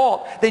was at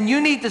fault. Then you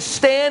need to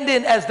stand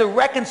in as the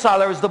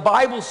reconciler, as the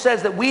Bible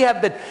says that we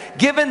have been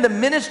given the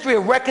ministry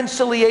of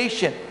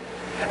reconciliation.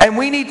 And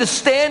we need to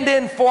stand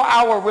in for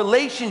our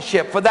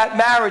relationship, for that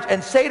marriage,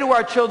 and say to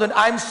our children,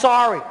 I'm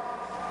sorry.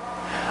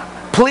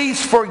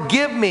 Please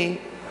forgive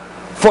me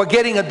for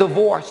getting a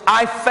divorce.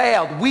 I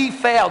failed. We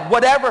failed.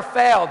 Whatever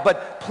failed.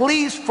 But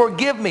please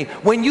forgive me.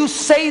 When you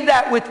say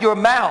that with your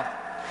mouth,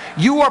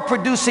 you are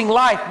producing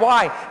life.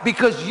 Why?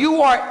 Because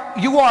you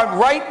are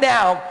right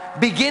now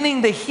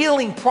beginning the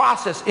healing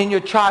process in your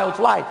child's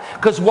life.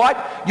 Because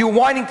what? You're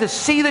wanting to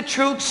see the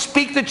truth,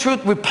 speak the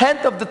truth,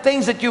 repent of the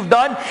things that you've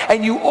done,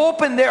 and you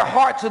open their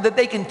heart so that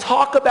they can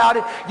talk about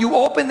it. You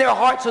open their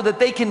heart so that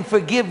they can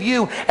forgive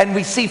you and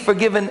receive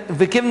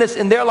forgiveness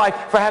in their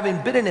life for having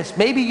bitterness.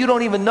 Maybe you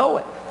don't even know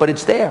it, but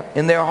it's there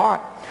in their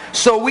heart.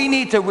 So we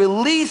need to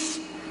release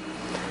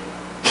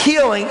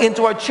healing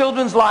into our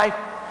children's life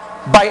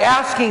by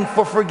asking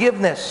for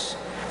forgiveness.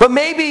 But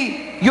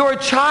maybe you're a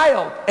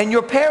child and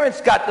your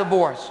parents got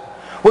divorced.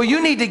 Well,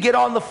 you need to get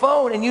on the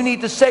phone and you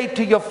need to say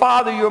to your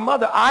father, your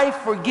mother, I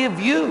forgive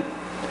you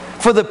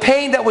for the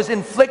pain that was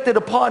inflicted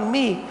upon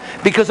me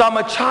because I'm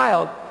a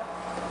child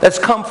that's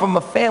come from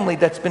a family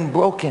that's been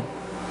broken.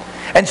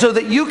 And so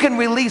that you can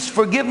release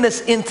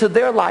forgiveness into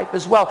their life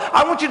as well.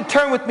 I want you to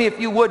turn with me, if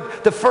you would,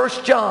 to 1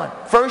 John.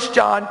 1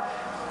 John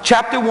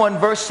chapter 1,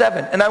 verse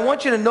 7. And I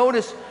want you to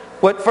notice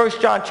what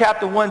 1 John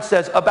chapter 1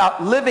 says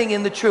about living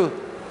in the truth.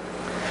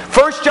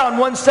 1 John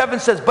 1, 7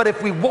 says, but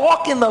if we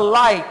walk in the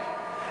light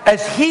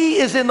as he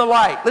is in the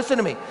light. Listen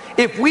to me.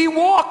 If we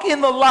walk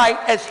in the light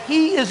as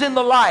he is in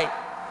the light,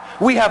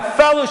 we have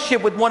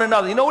fellowship with one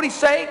another. You know what he's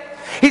saying?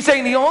 He's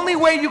saying the only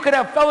way you can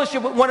have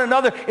fellowship with one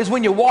another is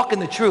when you walk in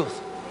the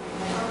truth.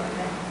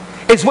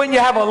 It's when you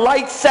have a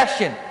light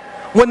session.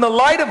 When the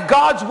light of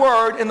God's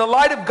word and the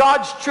light of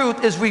God's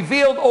truth is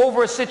revealed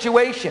over a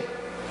situation.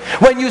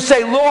 When you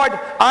say, Lord,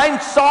 I'm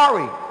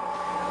sorry.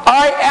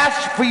 I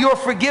ask for your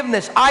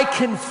forgiveness. I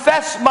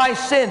confess my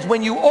sins.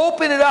 When you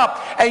open it up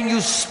and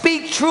you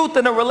speak truth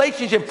in a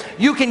relationship,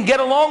 you can get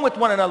along with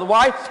one another.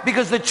 Why?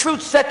 Because the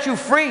truth sets you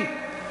free.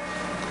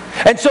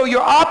 And so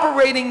you're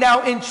operating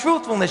now in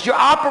truthfulness. You're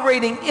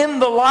operating in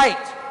the light.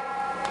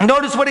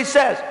 Notice what he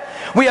says.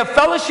 We have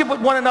fellowship with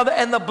one another,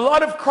 and the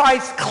blood of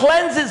Christ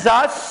cleanses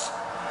us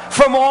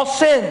from all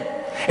sin.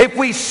 If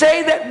we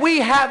say that we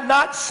have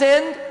not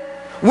sinned,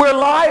 we're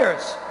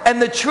liars,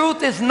 and the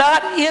truth is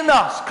not in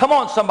us. Come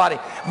on, somebody.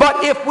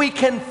 But if we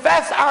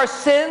confess our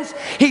sins,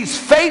 he's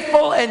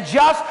faithful and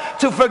just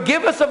to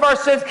forgive us of our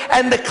sins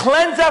and to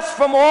cleanse us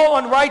from all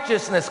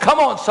unrighteousness. Come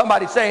on,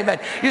 somebody, say amen.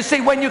 You see,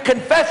 when you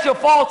confess your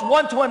faults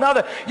one to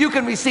another, you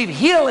can receive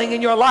healing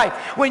in your life.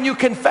 When you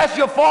confess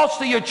your faults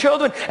to your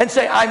children and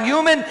say, I'm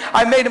human,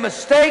 I made a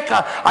mistake,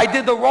 I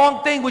did the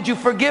wrong thing, would you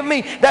forgive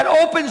me? That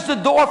opens the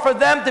door for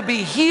them to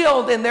be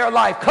healed in their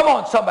life. Come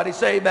on, somebody,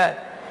 say amen.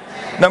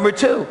 Number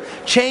 2,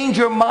 change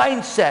your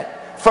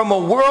mindset from a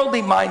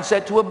worldly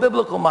mindset to a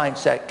biblical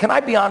mindset. Can I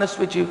be honest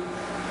with you?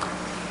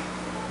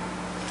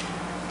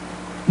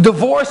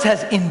 Divorce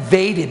has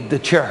invaded the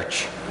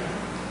church.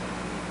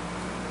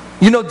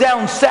 You know,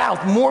 down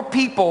south, more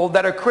people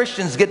that are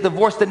Christians get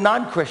divorced than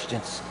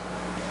non-Christians.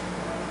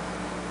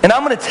 And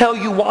I'm going to tell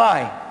you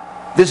why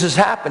this is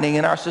happening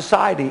in our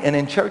society and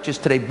in churches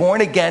today.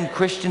 Born again,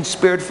 Christian,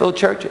 spirit-filled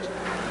churches.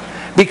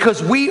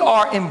 Because we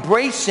are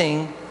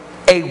embracing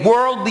a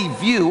worldly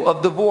view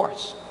of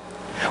divorce.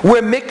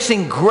 We're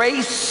mixing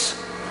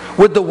grace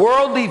with the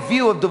worldly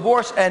view of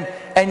divorce, and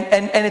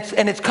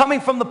it's coming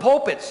from the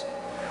pulpits.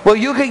 Well,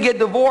 you can get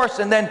divorced,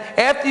 and then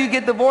after you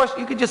get divorced,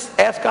 you can just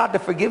ask God to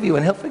forgive you,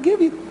 and he'll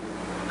forgive you.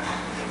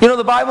 You know,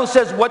 the Bible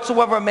says,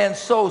 whatsoever a man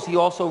sows, he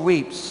also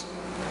reaps.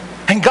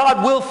 And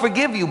God will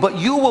forgive you, but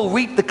you will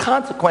reap the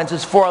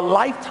consequences for a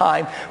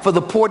lifetime for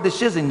the poor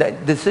decision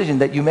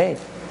that you made.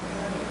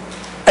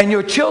 And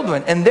your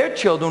children and their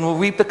children will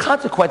reap the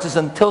consequences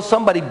until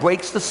somebody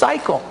breaks the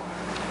cycle.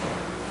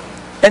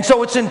 And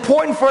so it's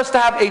important for us to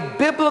have a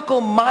biblical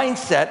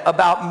mindset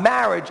about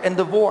marriage and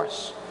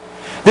divorce.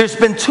 There's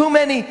been too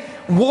many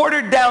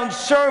watered down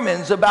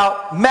sermons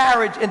about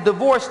marriage and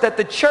divorce that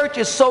the church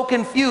is so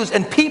confused,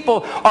 and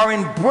people are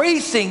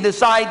embracing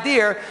this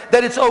idea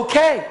that it's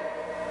okay.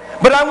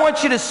 But I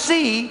want you to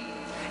see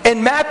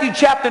in Matthew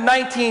chapter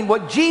 19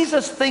 what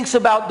Jesus thinks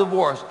about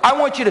divorce. I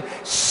want you to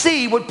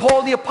see what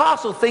Paul the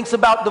Apostle thinks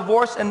about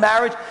divorce and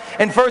marriage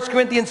in 1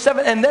 Corinthians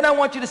 7. And then I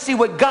want you to see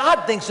what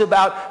God thinks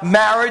about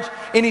marriage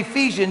in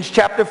Ephesians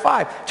chapter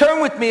 5.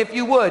 Turn with me, if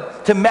you would,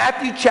 to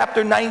Matthew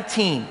chapter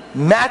 19.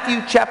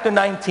 Matthew chapter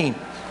 19.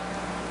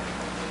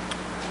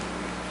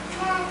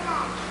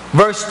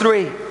 Verse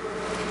 3.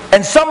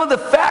 And some of the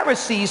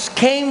Pharisees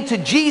came to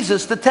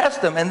Jesus to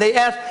test him, and they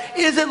asked,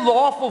 is it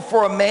lawful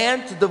for a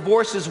man to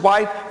divorce his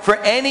wife for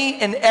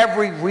any and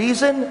every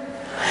reason?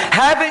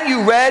 Haven't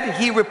you read,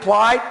 he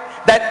replied,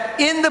 that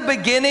in the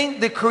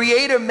beginning the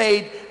Creator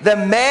made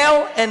them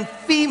male and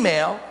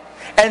female,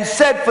 and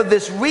said, for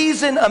this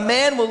reason a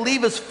man will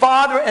leave his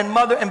father and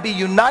mother and be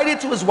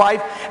united to his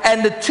wife,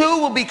 and the two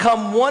will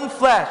become one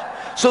flesh.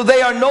 So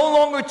they are no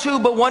longer two,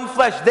 but one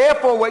flesh.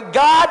 Therefore, what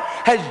God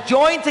has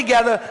joined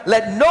together,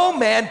 let no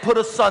man put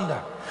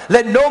asunder.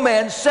 Let no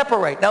man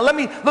separate. Now,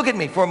 look at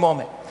me for a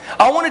moment.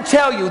 I want to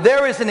tell you,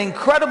 there is an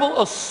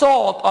incredible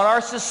assault on our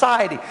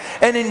society,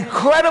 an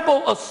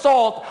incredible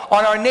assault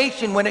on our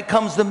nation when it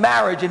comes to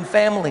marriage and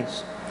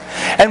families.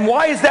 And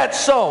why is that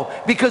so?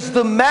 Because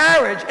the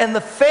marriage and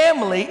the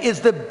family is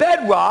the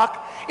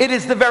bedrock. It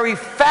is the very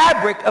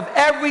fabric of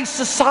every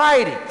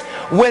society.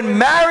 When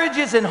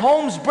marriages and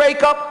homes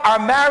break up, our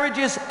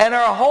marriages and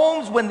our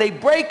homes, when they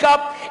break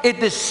up, it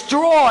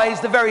destroys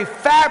the very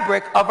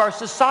fabric of our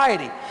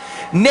society.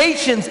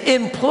 Nations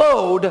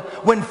implode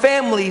when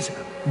families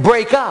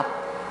break up.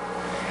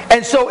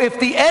 And so if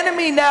the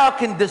enemy now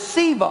can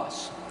deceive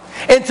us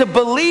into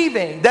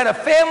believing that a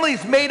family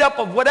is made up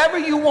of whatever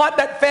you want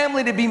that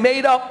family to be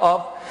made up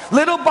of,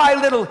 little by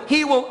little,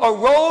 he will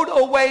erode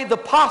away the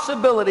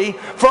possibility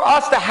for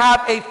us to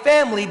have a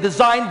family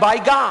designed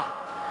by God.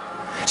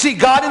 See,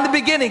 God in the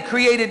beginning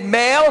created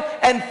male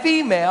and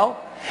female,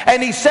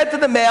 and he said to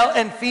the male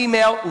and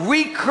female,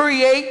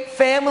 recreate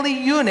family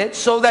units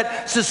so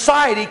that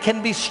society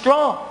can be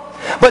strong.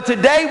 But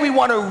today we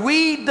want to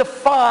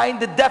redefine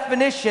the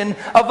definition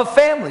of a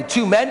family.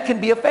 2 men can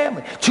be a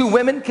family. 2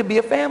 women can be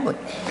a family.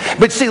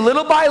 But see,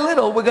 little by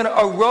little, we're going to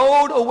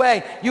erode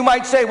away. You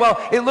might say, well,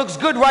 it looks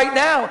good right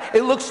now.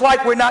 It looks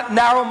like we're not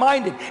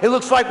narrow-minded. It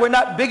looks like we're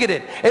not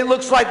bigoted. It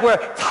looks like we're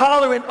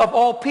tolerant of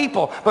all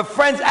people. But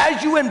friends,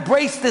 as you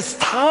embrace this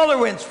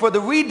tolerance for the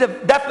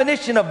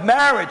redefinition of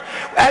marriage,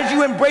 as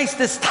you embrace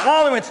this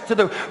tolerance to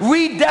the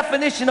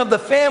redefinition of the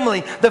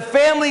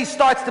family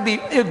starts to be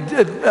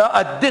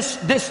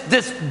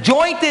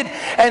disjointed,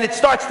 and it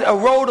starts to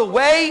erode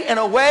away and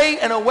away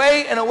and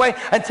away and away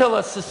until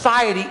a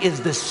society is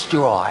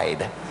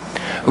destroyed.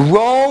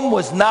 Rome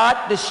was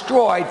not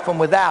destroyed from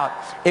without,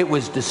 it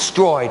was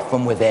destroyed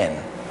from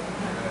within.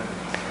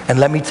 And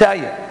let me tell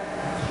you,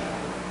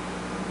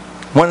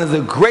 one of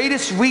the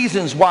greatest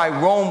reasons why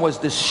Rome was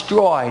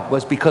destroyed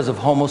was because of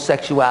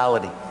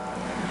homosexuality.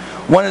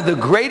 One of the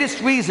greatest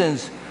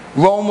reasons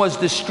Rome was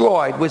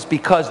destroyed was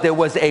because there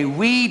was a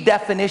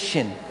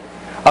redefinition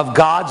of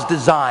God's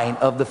design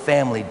of the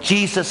family.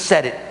 Jesus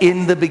said it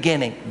in the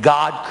beginning.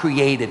 God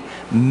created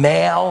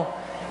male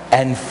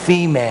and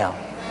female.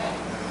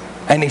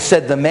 And he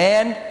said,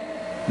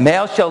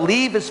 male shall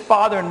leave his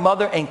father and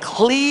mother and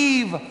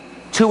cleave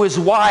to his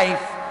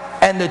wife,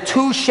 and the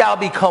 2 shall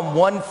become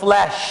one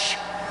flesh.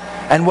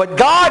 And what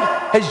God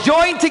has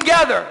joined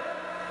together,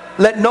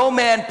 let no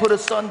man put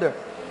asunder.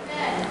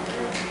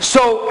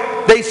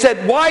 So they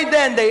said, why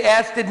then, they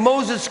asked, did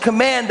Moses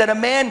command that a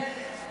man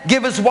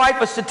give his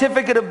wife a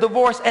certificate of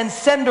divorce and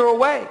send her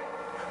away?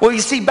 Well, you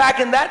see, back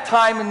in that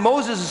time, in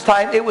Moses'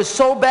 time, it was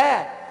so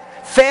bad.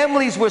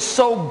 Families were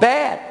so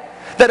bad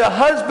that a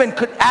husband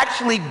could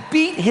actually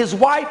beat his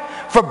wife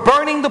for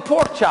burning the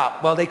pork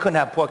chop. Well, they couldn't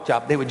have pork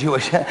chop. They were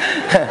Jewish.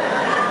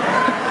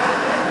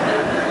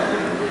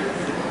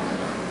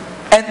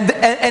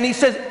 And he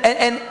says,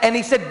 and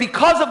he said,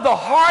 because of the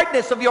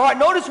hardness of your heart.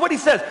 Notice what he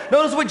says.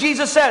 Notice what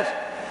Jesus says.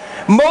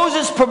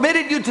 Moses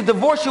permitted you to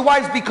divorce your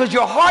wives because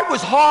your heart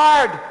was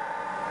hard.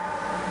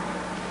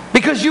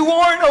 Because you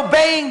weren't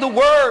obeying the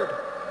word.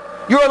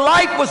 Your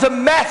life was a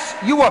mess.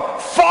 You were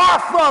far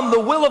from the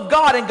will of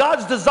God and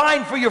God's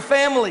design for your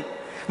family.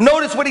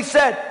 Notice what he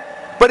said.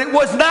 But it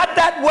was not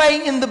that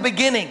way in the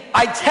beginning.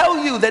 I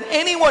tell you that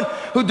anyone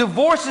who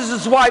divorces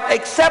his wife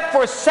except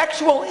for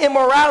sexual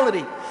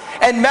immorality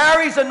and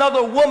marries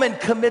another woman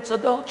commits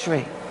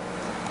adultery.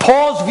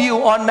 Paul's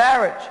view on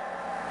marriage.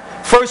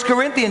 1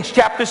 Corinthians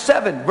chapter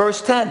 7,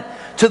 verse 10.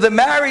 To the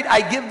married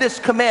I give this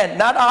command,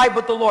 not I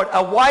but the Lord.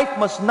 A wife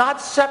must not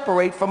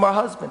separate from her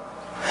husband.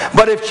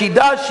 But if she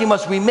does, she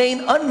must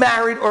remain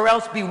unmarried or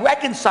else be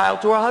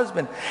reconciled to her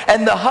husband.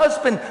 And the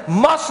husband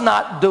must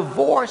not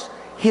divorce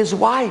his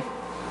wife.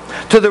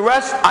 To the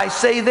rest I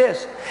say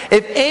this.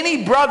 If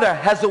any brother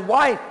has a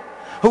wife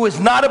who is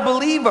not a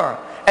believer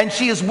and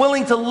she is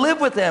willing to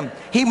live with him,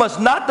 he must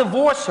not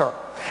divorce her.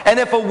 And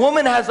if a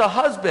woman has a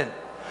husband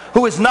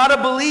who is not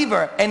a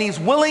believer and he's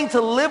willing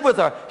to live with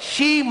her,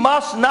 she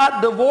must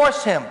not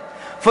divorce him.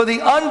 For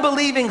the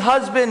unbelieving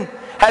husband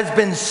has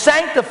been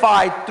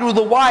sanctified through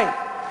the wife,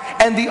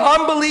 and the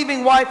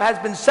unbelieving wife has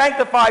been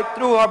sanctified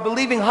through her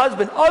believing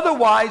husband.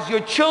 Otherwise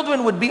your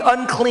children would be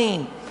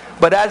unclean,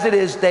 but as it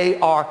is, they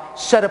are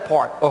set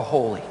apart or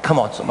holy. Come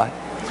on, somebody.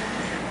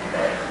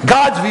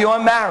 God's view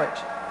on marriage.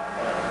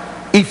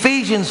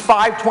 Ephesians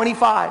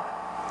 5:25.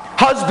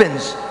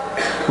 Husbands,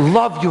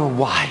 love your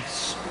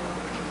wives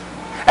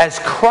as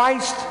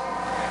Christ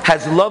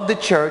has loved the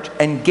church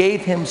and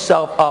gave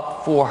himself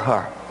up for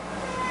her,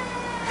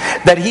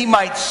 that he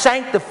might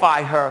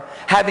sanctify her,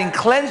 having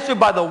cleansed her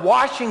by the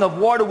washing of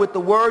water with the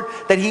word,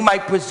 that he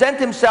might present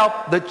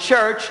himself, the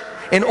church,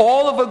 in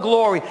all of her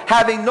glory,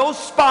 having no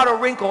spot or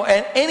wrinkle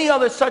and any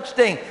other such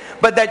thing,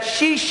 but that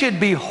she should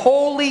be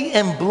holy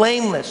and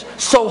blameless.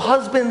 So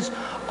husbands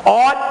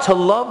ought to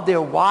love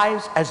their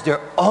wives as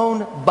their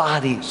own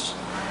bodies.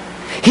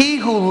 He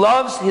who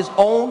loves his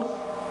own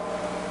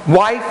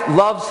wife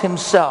loves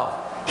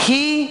himself.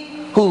 He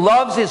who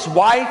loves his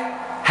wife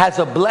has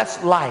a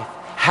blessed life.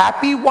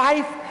 Happy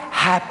wife,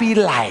 happy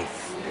life.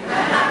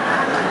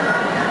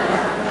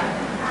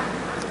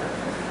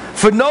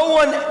 For no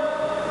one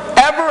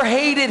ever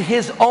hated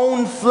his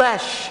own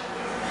flesh,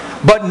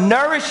 but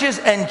nourishes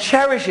and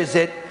cherishes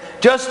it,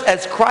 just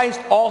as Christ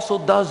also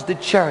does the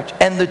church.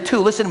 And the two,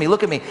 listen to me,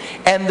 look at me.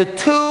 And the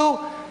two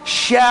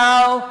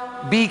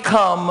shall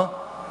become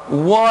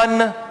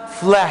one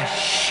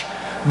flesh.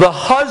 The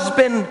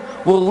husband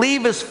will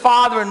leave his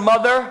father and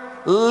mother,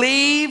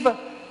 leave,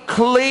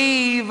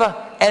 cleave,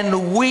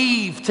 and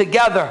weave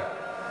together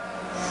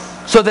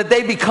so that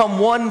they become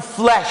one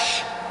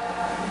flesh.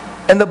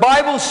 And the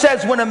Bible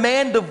says when a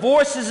man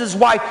divorces his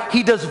wife,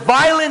 he does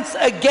violence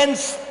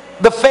against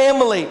the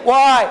family.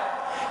 Why?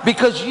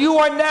 Because you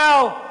are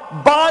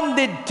now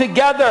bonded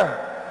together,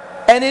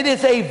 and it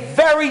is a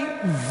very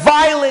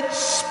violent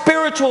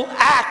spiritual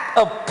act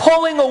of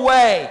pulling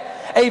away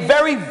a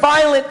very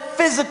violent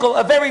physical,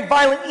 a very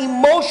violent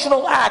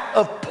emotional act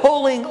of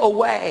pulling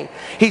away.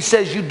 He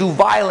says you do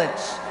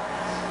violence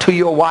to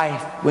your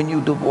wife when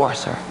you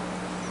divorce her.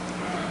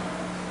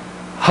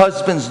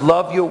 Husbands,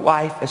 love your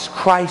wife as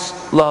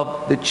Christ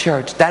loved the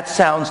church. That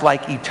sounds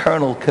like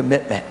eternal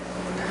commitment.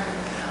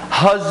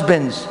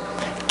 Husbands,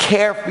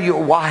 care for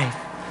your wife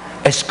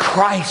as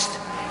Christ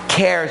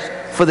cares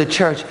for the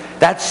church.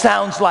 That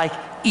sounds like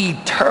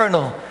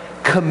eternal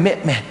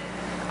commitment.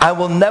 I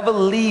will never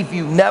leave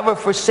you, never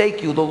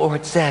forsake you, the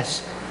Lord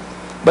says.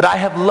 But I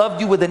have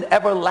loved you with an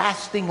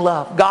everlasting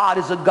love. God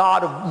is a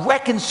God of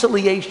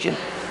reconciliation.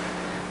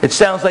 It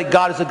sounds like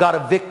God is a God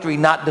of victory,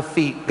 not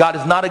defeat. God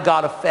is not a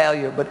God of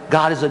failure, but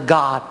God is a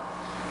God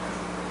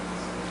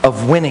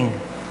of winning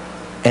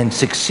and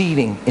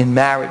succeeding in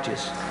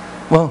marriages.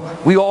 Well,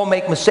 we all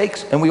make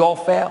mistakes and we all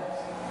fail.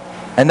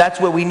 And that's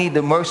where we need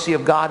the mercy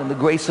of God and the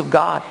grace of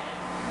God.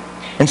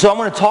 And so I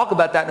want to talk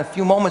about that in a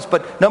few moments.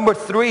 But number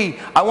 3,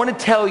 I want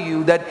to tell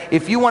you that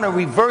if you want to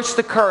reverse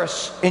the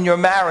curse in your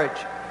marriage,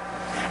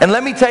 and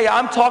let me tell you,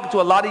 I'm talking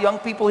to a lot of young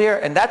people here,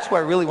 and that's who I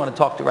really want to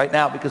talk to right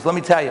now, because let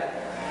me tell you,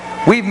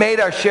 we've made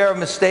our share of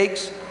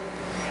mistakes,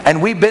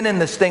 and we've been in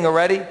this thing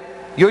already.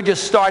 You're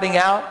just starting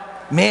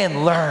out.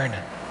 Man, learn.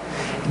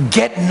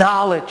 Get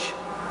knowledge.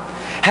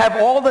 Have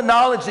all the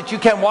knowledge that you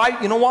can. Why?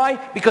 You know why?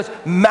 Because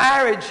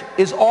marriage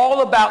is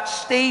all about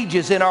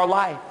stages in our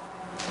life.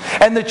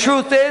 And the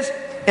truth is,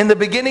 in the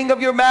beginning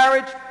of your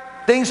marriage,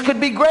 things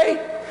could be great.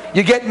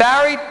 You get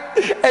married,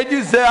 and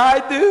you say, I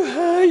do.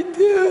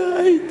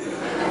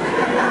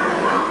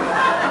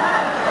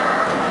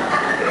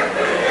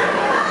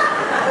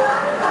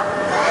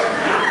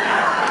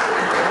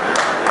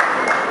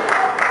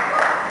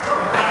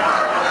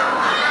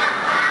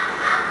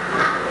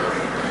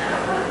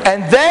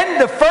 And then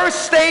the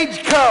first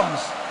stage comes.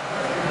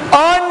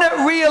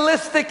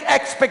 Unrealistic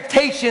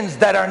expectations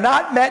that are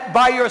not met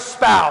by your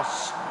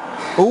spouse.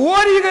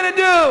 What are you going to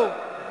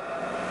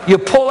do? You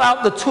pull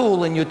out the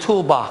tool in your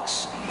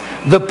toolbox.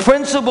 The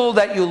principle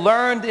that you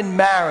learned in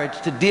marriage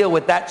to deal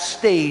with that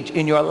stage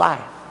in your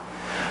life.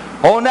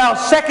 Oh, now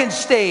second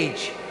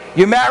stage.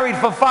 You're married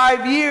for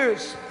 5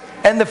 years.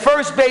 And the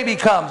first baby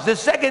comes. The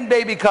second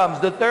baby comes.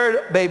 The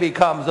third baby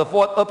comes. The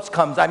fourth,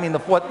 comes. I mean the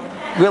fourth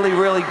really,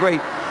 really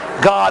great,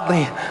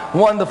 godly,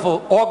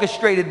 wonderful,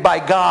 orchestrated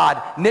by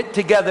God, knit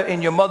together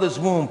in your mother's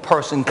womb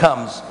person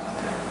comes.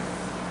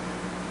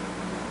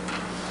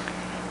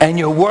 And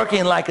you're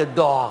working like a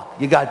dog.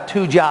 You got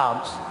 2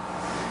 jobs.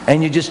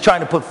 And you're just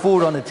trying to put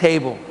food on the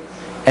table.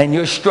 And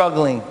you're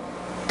struggling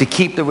to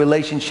keep the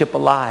relationship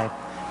alive.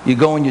 You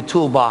go in your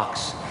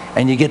toolbox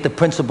and you get the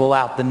principle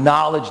out. The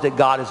knowledge that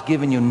God has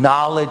given you.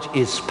 Knowledge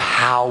is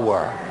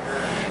power.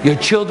 Your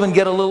children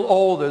get a little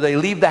older. They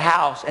leave the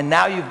house. And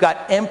now you've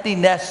got empty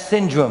nest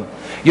syndrome.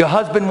 Your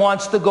husband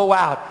wants to go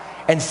out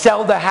and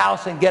sell the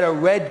house and get a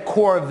red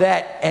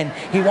Corvette, and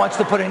he wants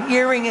to put an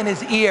earring in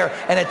his ear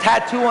and a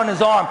tattoo on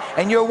his arm,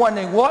 and you're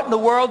wondering, what in the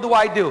world do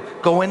I do?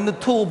 Go in the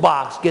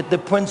toolbox, get the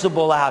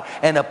principle out,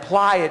 and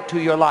apply it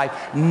to your life.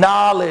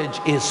 Knowledge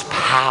is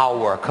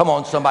power. Come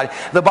on, somebody.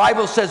 The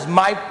Bible says,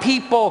 my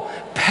people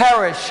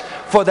perish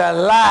for their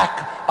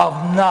lack of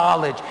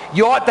knowledge.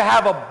 You ought to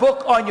have a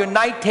book on your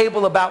night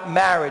table about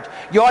marriage.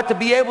 You ought to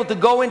be able to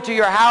go into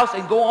your house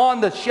and go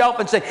on the shelf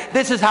and say,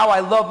 this is how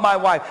I love my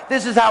wife.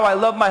 This is how I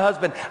love my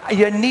husband.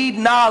 You need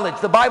knowledge.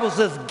 The Bible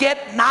says,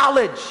 get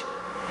knowledge.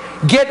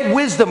 Get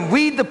wisdom.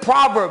 Read the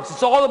Proverbs.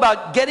 It's all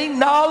about getting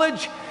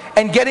knowledge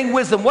and getting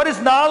wisdom. What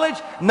is knowledge?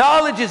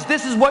 Knowledge is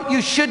this is what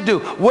you should do.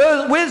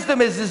 Wisdom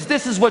is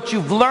this is what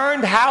you've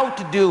learned how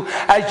to do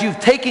as you've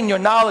taken your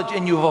knowledge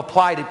and you've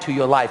applied it to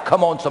your life.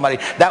 Come on, somebody.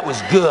 That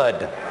was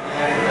good.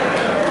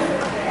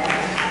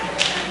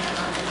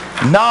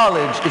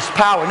 Knowledge is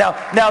power.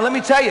 Now let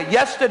me tell you,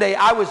 yesterday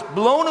I was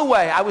blown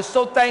away. I was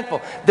so thankful.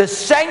 The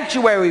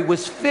sanctuary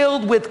was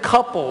filled with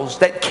couples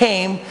that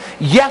came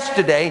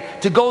yesterday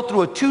to go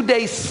through a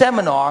 2-day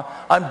seminar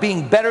on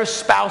being better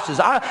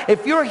spouses.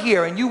 If you're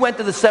here and you went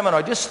to the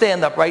seminar, just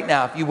stand up right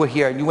now if you were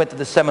here and you went to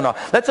the seminar.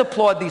 Let's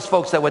applaud these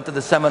folks that went to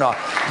the seminar.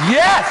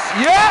 Yes,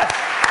 yes,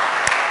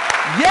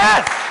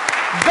 yes.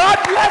 God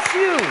bless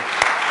you.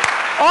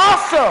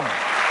 Awesome.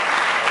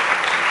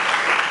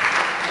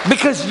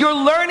 Because you're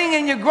learning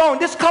and you're growing.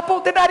 This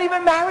couple, they're not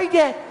even married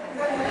yet.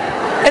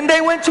 And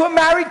they went to a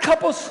married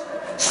couples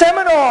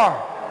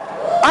seminar.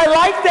 I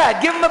like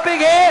that. Give them a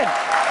big hand.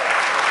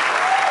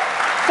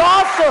 It's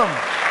awesome.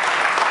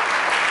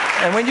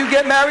 And when you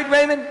get married,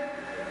 Raymond,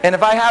 and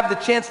if I have the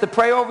chance to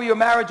pray over your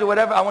marriage or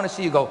whatever, I want to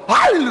see you go,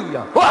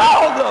 hallelujah.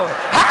 Oh, glory.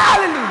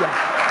 Hallelujah.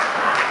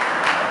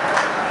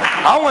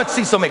 I want to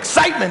see some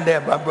excitement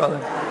there, my brother.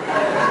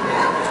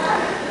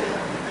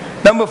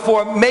 Number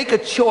 4, make a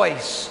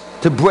choice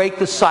to break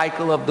the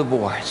cycle of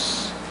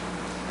divorce.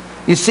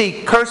 You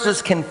see,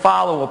 curses can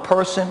follow a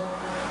person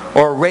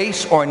or a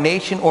race or a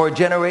nation or a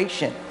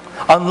generation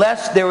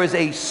unless there is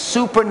a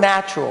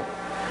supernatural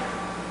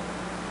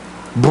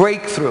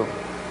breakthrough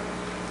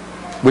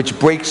which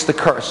breaks the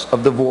curse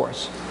of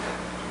divorce.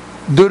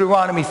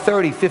 Deuteronomy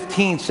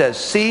 30:15 says,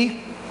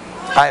 see,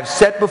 I have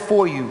set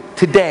before you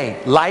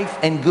today life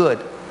and good,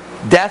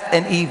 death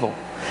and evil.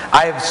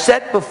 I have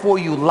set before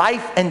you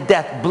life and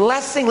death,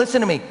 blessing,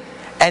 listen to me,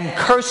 and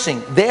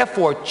cursing.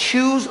 Therefore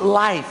choose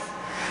life,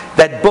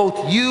 that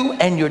both you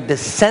and your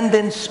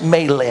descendants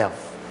may live.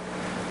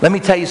 Let me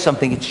tell you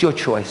something, it's your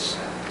choice.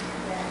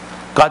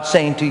 God's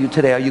saying to you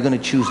today, are you going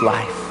to choose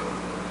life?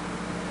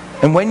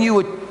 And when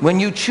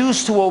you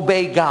choose to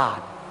obey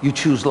God, you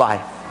choose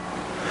life.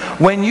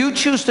 When you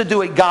choose to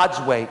do it God's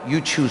way,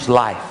 you choose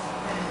life.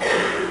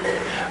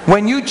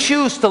 When you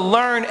choose to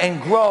learn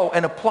and grow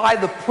and apply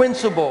the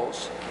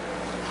principles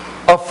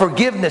of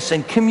forgiveness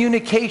and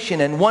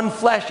communication and one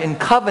flesh and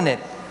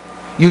covenant,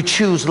 you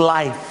choose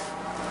life.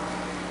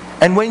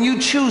 And when you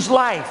choose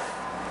life,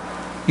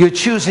 you're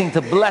choosing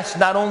to bless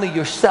not only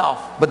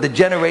yourself, but the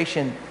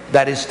generation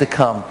that is to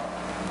come.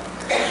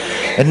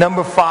 And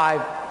number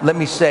 5, let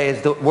me say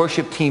as the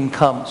worship team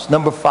comes,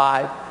 number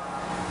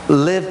 5,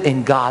 live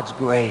in God's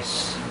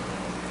grace.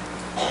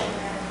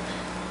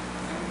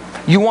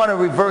 You want to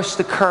reverse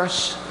the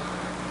curse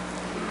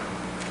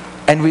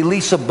and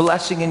release a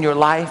blessing in your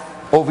life,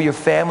 over your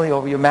family,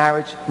 over your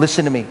marriage?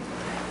 Listen to me.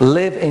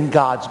 Live in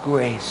God's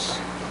grace.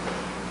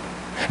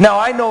 Now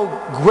I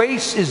know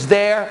grace is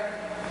there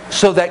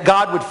so that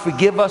God would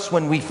forgive us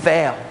when we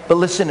fail. But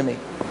listen to me.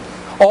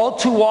 All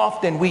too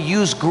often we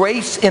use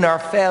grace in our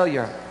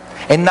failure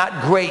and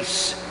not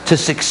grace to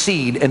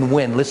succeed and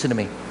win. Listen to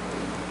me.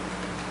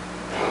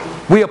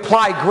 We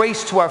apply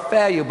grace to our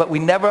failure, but we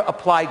never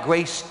apply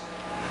grace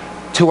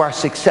to our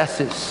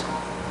successes.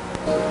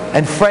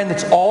 And friend,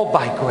 it's all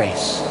by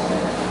grace.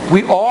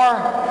 We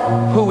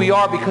are who we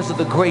are because of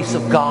the grace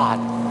of God.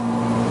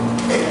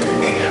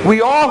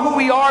 We are who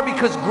we are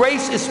because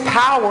grace is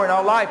power in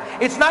our life.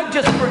 It's not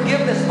just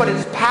forgiveness, but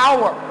it's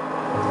power.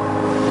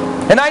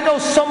 And I know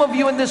some of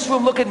you in this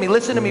room, look at me,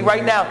 listen to me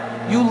right now.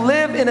 You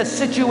live in a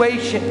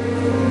situation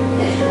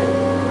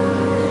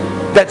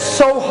that's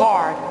so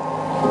hard.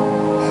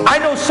 I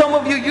know some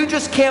of you, you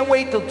just can't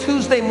wait till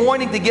Tuesday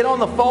morning to get on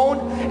the phone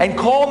and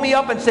call me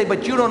up and say,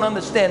 but you don't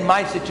understand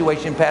my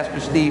situation, Pastor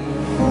Steve.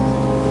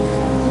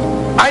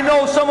 I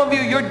know some of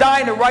you, you're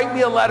dying to write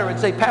me a letter and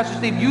say, Pastor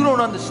Steve, you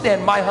don't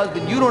understand my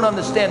husband. You don't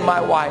understand my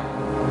wife.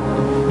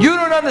 You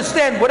don't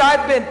understand what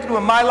I've been through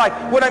in my life,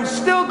 what I'm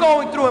still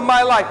going through in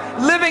my life.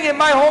 Living in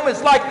my home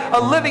is like a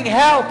living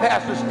hell,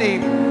 Pastor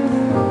Steve.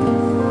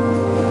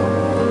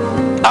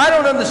 I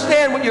don't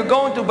understand what you're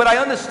going through, but I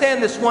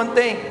understand this one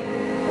thing.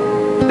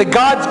 That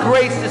God's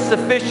grace is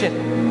sufficient.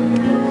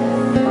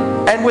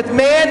 And with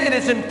man it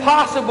is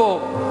impossible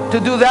to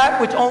do that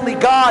which only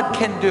God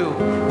can do.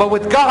 But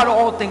with God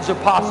all things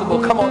are possible.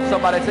 Come on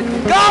somebody, I say,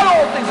 God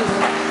all things are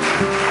possible.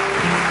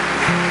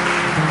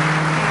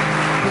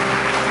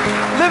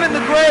 Live in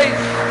the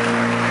grace.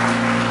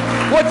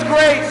 What's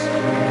grace?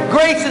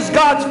 Grace is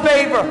God's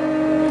favor.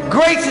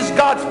 Grace is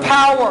God's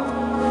power.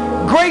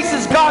 Grace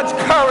is God's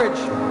courage.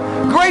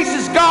 Grace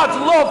is God's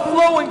love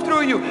flowing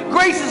through you.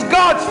 Grace is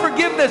God's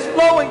forgiveness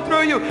flowing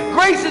through you.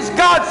 Grace is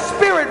God's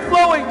spirit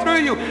flowing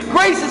through you.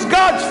 Grace is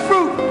God's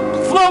fruit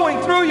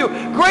flowing through you.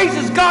 Grace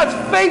is God's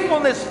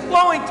faithfulness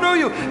flowing through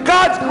you.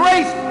 God's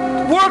grace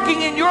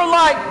working in your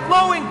life,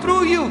 flowing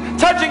through you,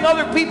 touching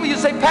other people. You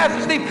say,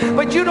 Pastor Steve,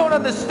 but you don't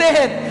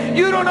understand.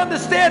 You don't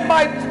understand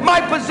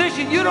my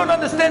position. You don't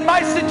understand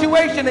my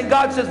situation. And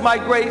God says, my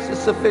grace is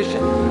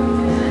sufficient.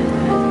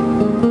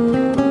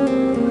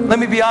 Let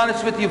me be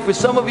honest with you. For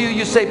some of you,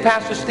 you say,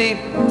 Pastor Steve,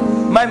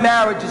 my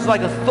marriage is like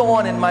a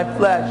thorn in my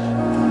flesh.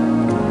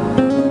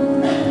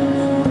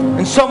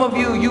 And some of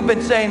you, you've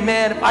been saying,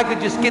 man, if I could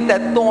just get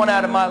that thorn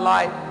out of my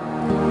life,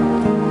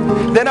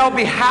 then I'll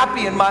be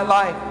happy in my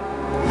life.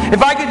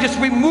 If I could just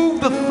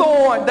remove the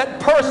thorn, that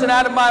person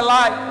out of my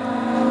life,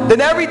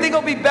 then everything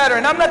will be better.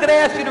 And I'm not going to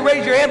ask you to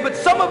raise your hand, but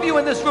some of you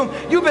in this room,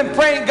 you've been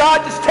praying,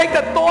 God, just take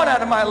that thorn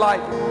out of my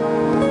life.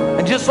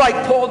 And just like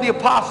Paul the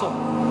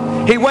Apostle,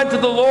 he went to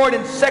the Lord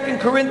in 2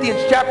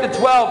 Corinthians chapter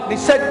 12. And he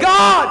said,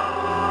 God,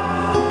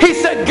 he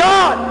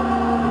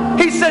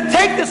said,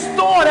 take this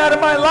thorn out of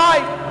my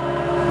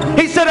life.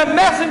 He said, a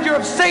messenger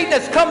of Satan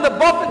has come to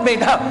buffet me.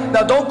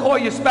 Now don't call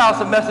your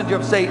spouse a messenger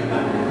of Satan.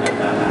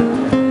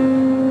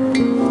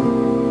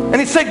 And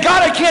he said,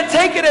 God, I can't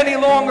take it any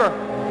longer.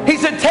 He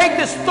said, take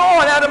this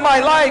thorn out of my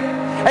life.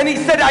 And he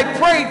said, I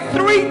prayed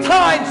 3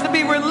 times to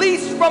be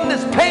released from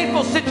this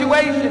painful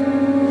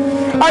situation.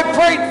 I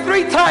prayed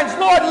 3 times,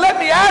 Lord, let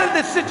me out of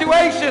this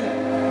situation.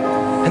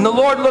 And the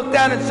Lord looked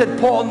down and said,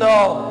 Paul,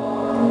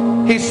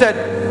 no. He said,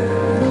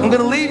 I'm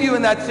going to leave you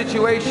in that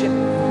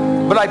situation.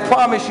 But I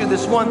promise you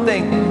this one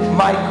thing,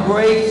 my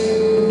grace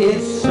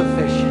is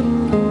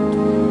sufficient.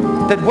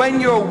 That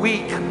when you're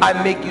weak, I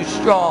make you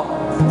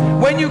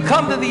strong. When you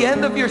come to the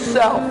end of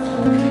yourself,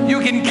 you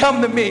can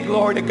come to me,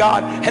 glory to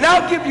God, and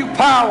I'll give you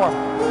power.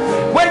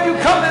 When you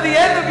come to the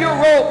end of your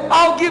rope,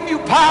 I'll give you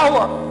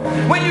power.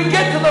 When you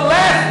get to the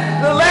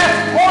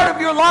last part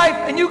of your life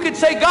and you can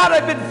say, God,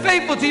 I've been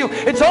faithful to you,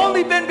 it's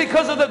only been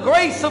because of the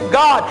grace of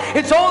God.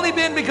 It's only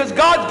been because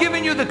God's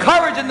given you the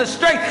courage and the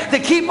strength to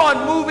keep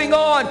on moving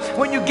on.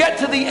 When you get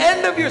to the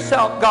end of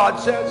yourself, God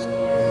says,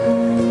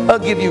 I'll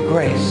give you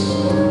grace.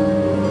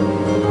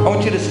 I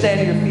want you to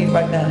stand to your feet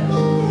right now.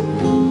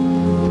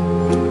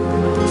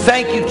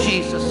 Thank you,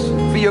 Jesus,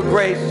 for your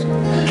grace.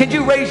 Can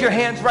you raise your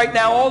hands right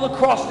now all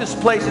across this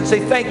place and say,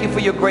 thank you for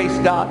your grace,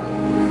 God.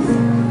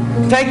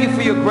 Thank you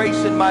for your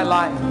grace in my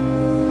life.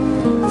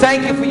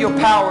 Thank you for your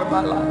power in my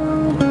life.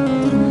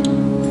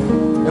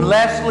 And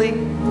lastly,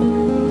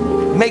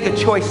 make a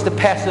choice to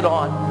pass it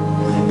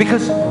on.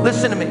 Because,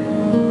 listen to me,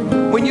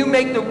 when you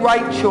make the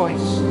right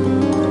choice,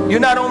 you're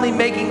not only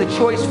making the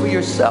choice for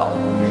yourself,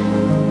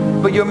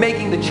 but you're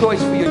making the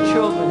choice for your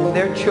children and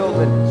their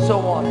children, so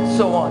on and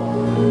so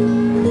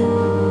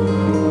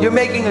on. You're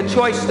making a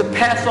choice to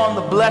pass on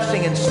the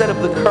blessing instead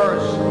of the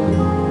curse.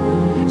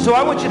 So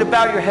I want you to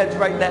bow your heads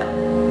right now.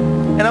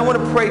 And I want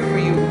to pray for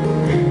you.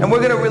 And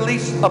we're going to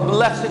release a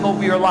blessing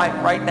over your life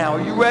right now.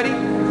 Are you ready?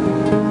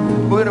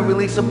 We're going to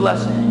release a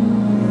blessing.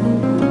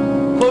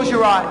 Close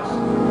your eyes.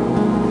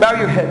 Bow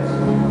your heads.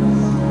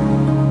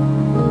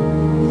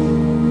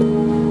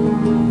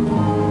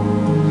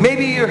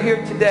 Maybe you're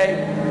here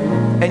today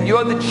and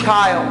you're the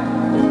child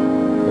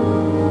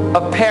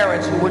of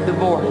parents who were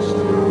divorced.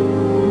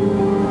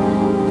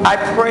 I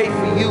pray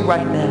for you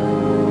right now.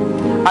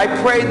 I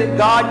pray that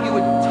God, you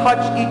would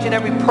touch each and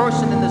every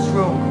person in this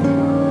room.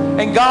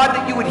 And God,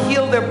 that you would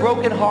heal their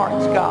broken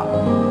hearts, God.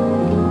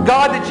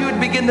 God, that you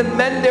would begin to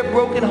mend their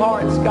broken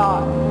hearts,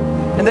 God.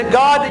 And that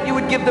God, that you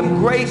would give them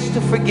grace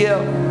to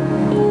forgive.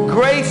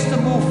 Grace to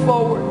move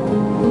forward.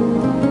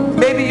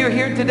 Maybe you're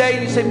here today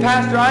and you say,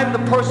 Pastor, I'm the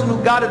person who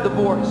got a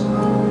divorce.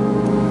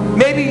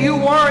 Maybe you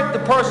weren't the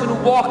person who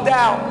walked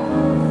out.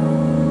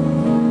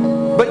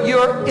 But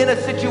you're in a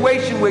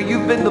situation where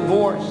you've been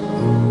divorced.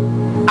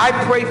 I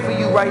pray for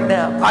you right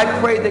now. I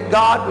pray that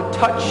God would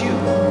touch you.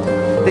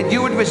 That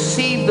you would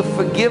receive the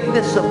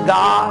forgiveness of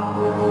God.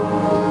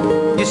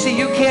 You see,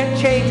 you can't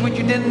change what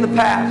you did in the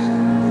past.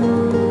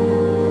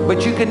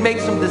 But you can make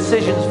some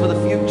decisions for the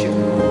future.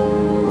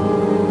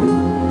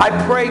 I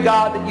pray,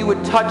 God, that you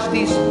would touch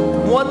these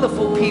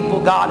wonderful people,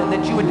 God, and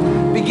that you would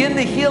begin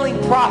the healing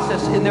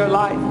process in their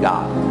life,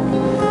 God.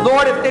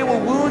 Lord, if they were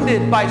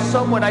wounded by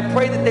someone, I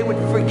pray that they would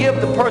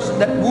forgive the person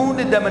that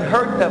wounded them and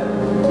hurt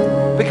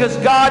them. Because,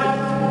 God,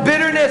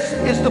 bitterness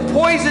is the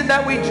poison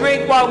that we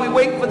drink while we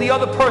wait for the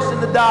other person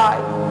to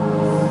die.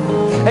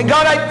 And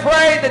God, I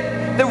pray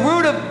that the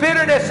root of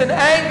bitterness and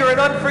anger and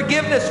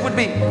unforgiveness would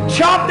be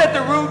chopped at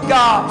the root,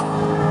 God.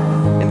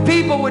 And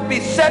people would be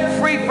set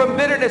free from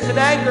bitterness and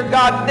anger,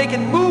 God. That they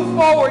can move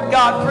forward,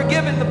 God,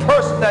 forgiving the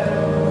person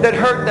that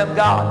hurt them,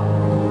 God.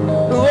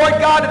 Lord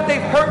God, if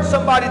they've hurt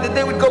somebody, that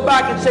they would go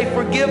back and say,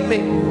 forgive me.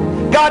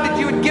 God, that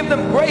you would give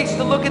them grace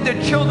to look at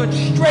their children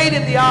straight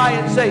in the eye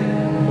and say,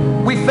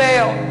 we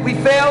failed. We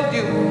failed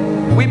you.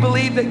 We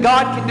believe that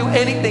God can do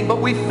anything, but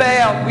we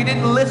failed. We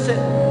didn't listen.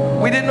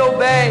 We didn't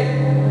obey.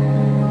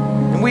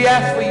 And we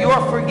ask for your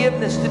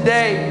forgiveness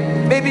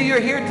today. Maybe you're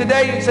here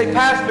today and you say,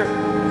 Pastor,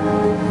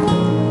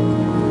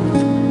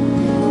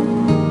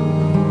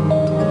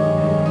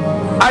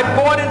 I've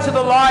bought into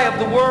the lie of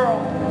the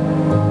world.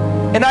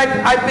 And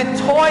I've been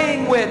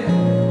toying with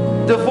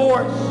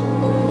divorce.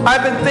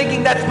 I've been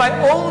thinking that's my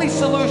only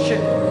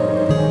solution.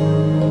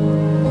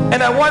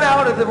 And I want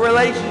out of the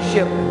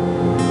relationship.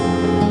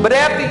 But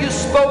after you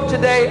spoke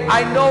today,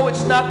 I know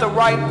it's not the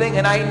right thing,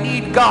 and I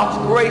need God's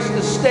grace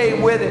to stay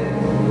with it.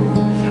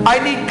 I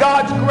need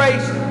God's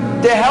grace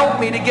to help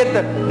me to get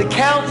the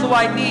counsel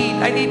I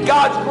need. I need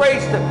God's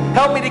grace to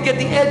help me to get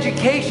the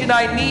education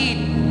I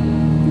need.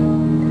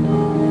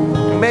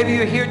 And maybe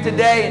you're here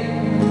today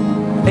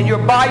and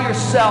you're by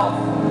yourself.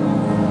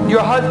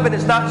 Your husband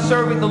is not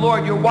serving the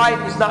Lord. Your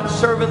wife is not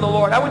serving the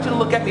Lord. I want you to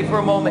look at me for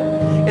a moment.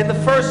 In the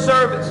first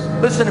service,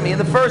 listen to me, in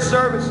the first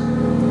service,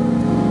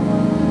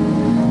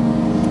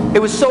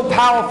 it was so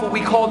powerful. We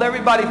called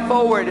everybody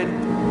forward,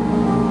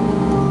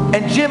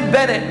 and Jim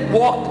Bennett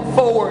walked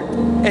forward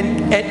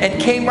and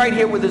came right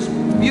here with his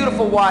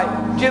beautiful wife.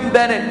 Jim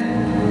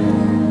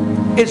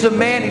Bennett is a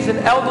man, he's an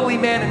elderly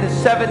man in his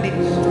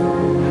 70s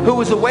who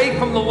was away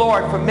from the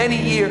Lord for many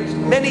years,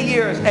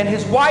 and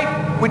his wife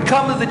would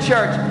come to the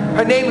church.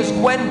 Her name was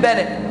Gwen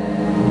Bennett,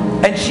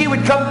 and she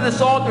would come to this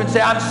altar and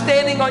say, I'm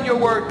standing on your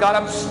word, God.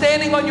 I'm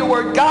standing on your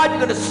word. God, you're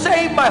going to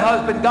save my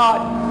husband,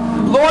 God.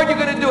 Lord, you're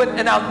going to do it.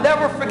 And I'll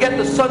never forget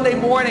the Sunday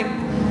morning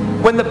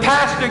when the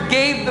pastor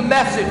gave the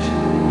message.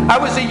 I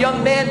was a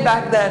young man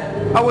back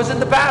then. I wasn't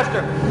the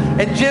pastor.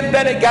 And Jim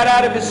Bennett got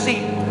out of his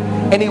seat,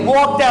 and he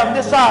walked down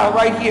this aisle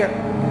right here,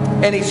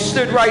 and he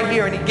stood right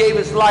here, and he gave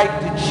his life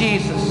to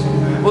Jesus.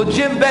 Well,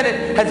 Jim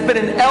Bennett has been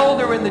an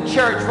elder in the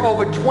church for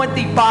over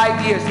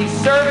 25 years. He's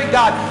serving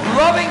God,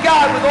 loving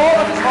God with all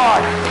of his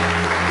heart.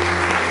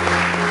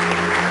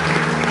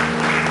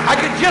 I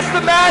can just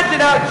imagine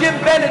how Jim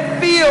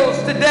Bennett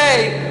feels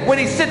today when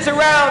he sits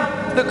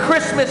around the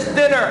Christmas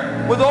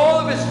dinner with all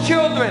of his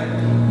children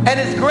and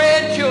his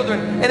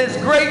grandchildren and his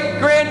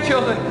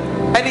great-grandchildren,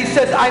 And he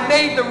says, I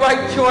made the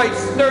right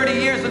choice 30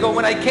 years ago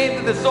when I came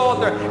to this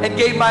altar and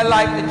gave my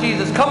life to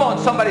Jesus. Come on,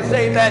 somebody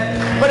say amen.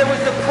 But it was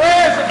the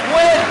prayers of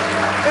Gwen.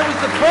 It was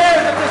the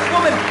prayers of this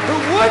woman who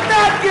would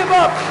not give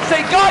up.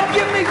 Say, God,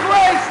 give me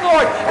grace,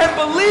 Lord. And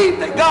believe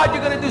that, God,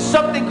 you're going to do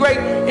something great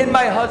in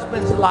my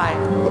husband's life.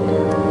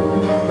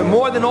 But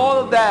more than all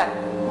of that,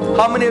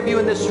 how many of you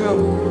in this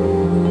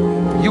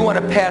room, you want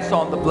to pass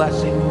on the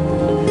blessing?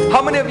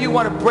 How many of you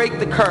want to break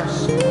the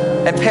curse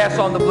and pass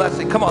on the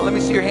blessing? Come on, let me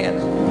see your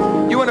hands.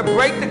 You want to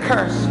break the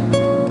curse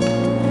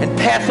and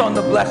pass on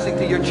the blessing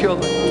to your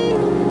children.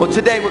 Well,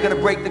 today we're going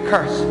to break the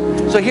curse.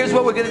 So here's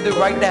what we're going to do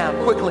right now,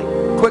 quickly.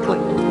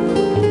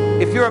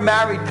 If you're a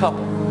married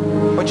couple,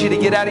 I want you to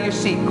get out of your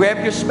seat,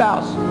 grab your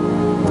spouse.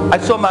 I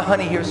saw my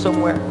honey here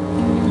somewhere.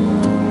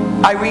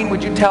 Irene,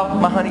 would you tell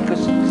my honey,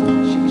 because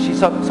she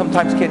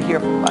sometimes can't hear.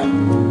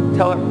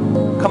 Tell her,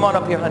 come on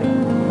up here, honey.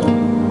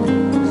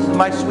 This is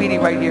my sweetie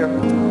right here.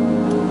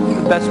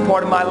 The best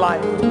part of my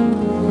life.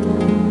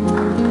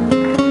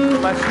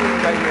 My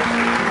sweetie right here.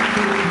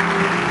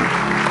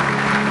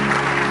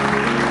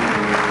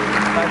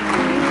 My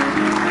sweetie.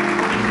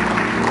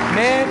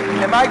 Man,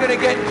 am I going to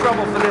get in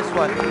trouble for this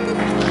one?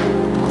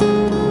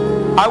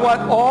 I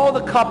want all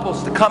the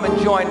couples to come and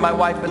join my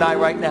wife and I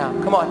right now.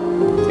 Come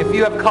on. If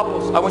you have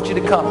couples, I want you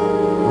to come.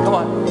 Come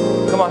on.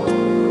 Come on.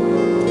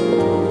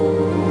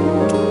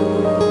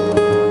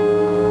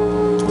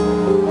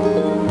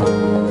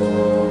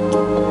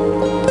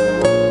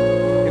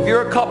 If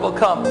you're a couple,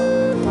 come.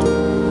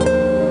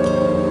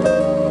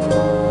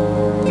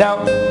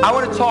 Now, I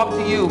want to talk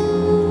to you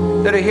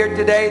that are here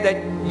today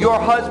that your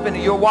husband or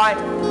your wife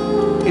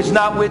is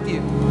not with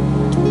you.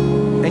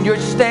 And you're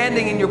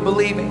standing and you're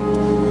believing.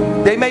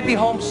 They may be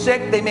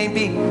homesick. They may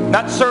be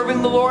not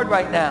serving the Lord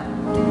right now.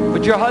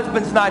 But your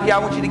husband's not here. I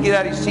want you to get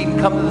out of your seat and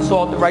come to this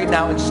altar right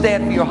now and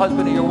stand for your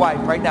husband or your wife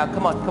right now.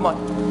 Come on, come on.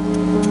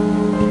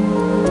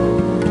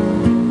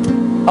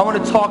 I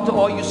want to talk to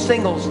all you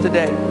singles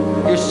today.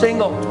 You're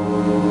single.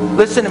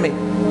 Listen to me.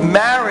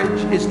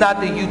 Marriage is not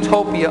the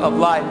utopia of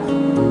life.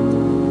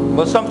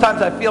 Well,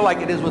 sometimes I feel like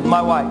it is with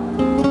my wife.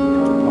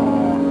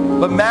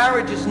 But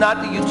marriage is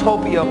not the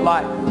utopia of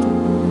life.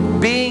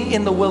 Being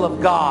in the will of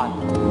God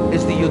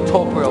is the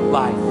utopia of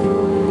life.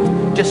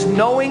 Just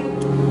knowing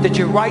that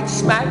you're right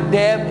smack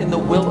dab in the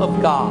will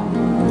of God.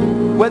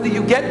 Whether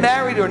you get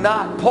married or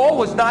not. Paul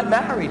was not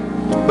married,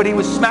 but he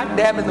was smack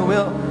dab in the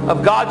will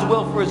of God's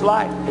will for his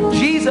life.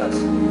 Jesus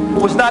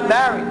was not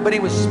married, but he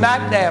was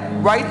smack dab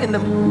right in the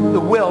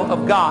will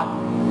of God,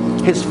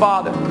 his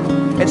Father.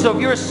 And so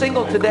if you're a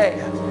single today,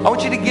 I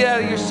want you to get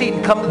out of your seat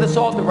and come to this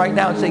altar right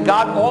now and say,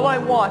 God, all I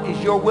want is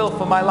your will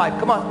for my life.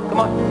 Come on, come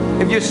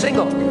on. If you're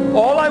single,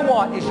 all I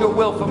want is your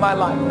will for my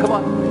life. Come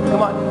on,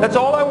 come on. That's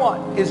all I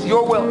want is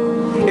your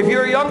will. If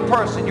you're a young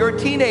person, you're a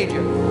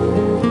teenager,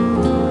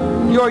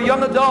 you're a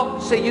young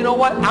adult, say, you know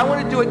what? I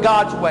want to do it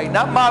God's way.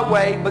 Not my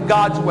way, but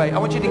God's way. I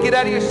want you to get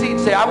out of your seat and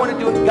say, I want to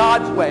do it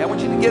God's way. I want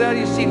you to get out of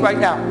your seat right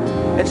now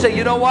and say,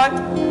 you know what?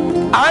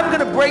 I'm going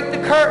to break the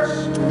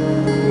curse.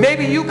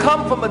 Maybe you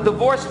come from a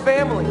divorced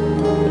family.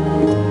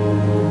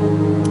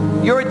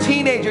 You're a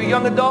teenager,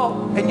 young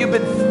adult, and you've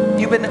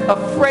been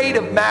afraid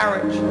of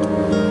marriage.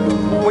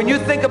 When you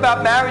think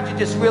about marriage, it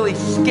just really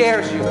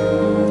scares you.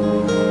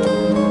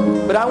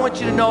 But I want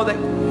you to know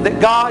that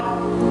God,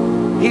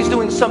 He's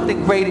doing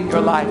something great in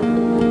your life.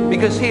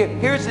 Because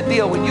here's the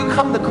deal. When you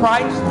come to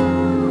Christ,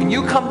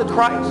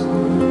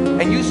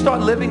 and you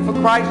start living for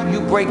Christ, you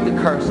break the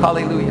curse.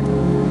 Hallelujah.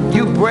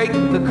 You break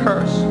the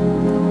curse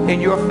in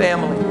your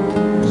family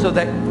so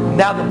that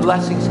now the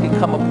blessings can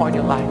come upon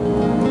your life.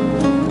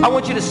 I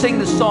want you to sing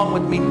this song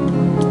with me.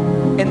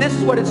 And this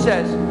is what it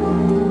says.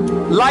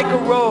 Like a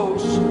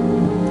rose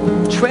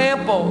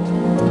trampled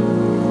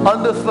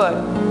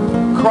underfoot,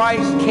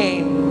 Christ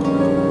came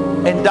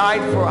and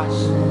died for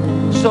us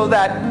so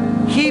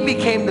that He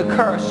became the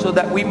curse so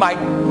that we might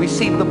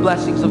receive the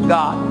blessings of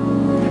God.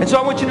 And so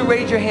I want you to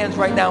raise your hands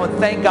right now and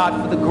thank God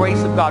for the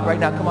grace of God right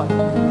now. Come on.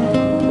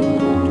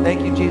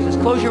 Thank you, Jesus.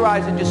 Close your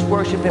eyes and just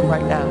worship Him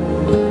right now.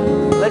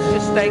 Let's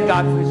just thank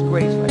God for His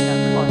grace right now.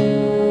 Come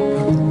on.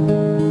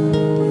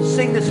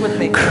 Sing this with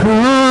me.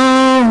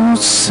 Crucified,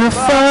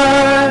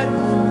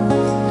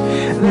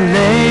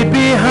 laid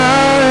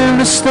behind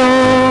the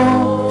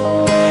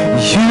stone,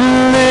 you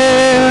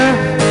live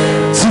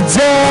to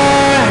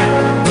die,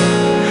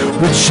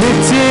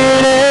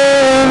 rejected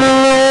and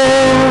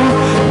alone,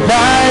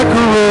 like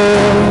a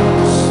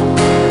rose,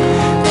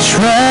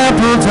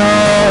 trampled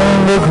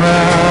on the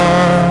ground.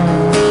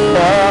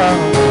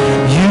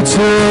 You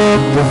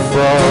took the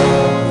fall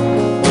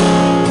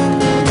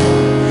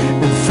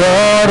and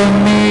thought of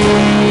me.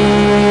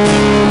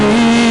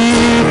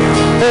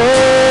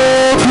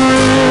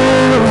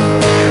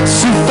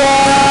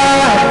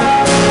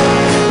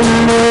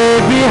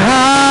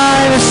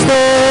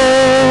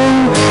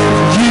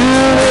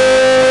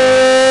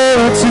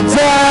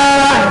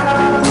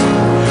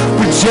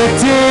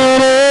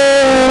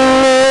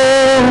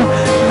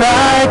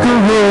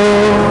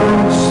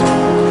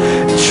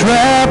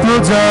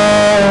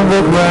 On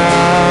the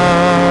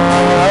ground,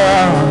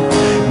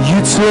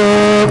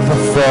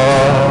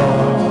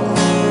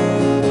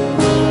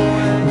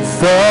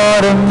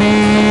 thought of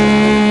me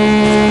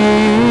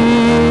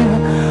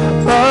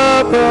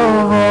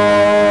above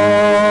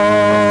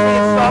Sing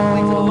it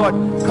softly to the Lord.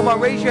 Come on,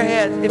 raise your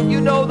hands. If you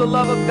know the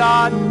love of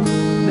God,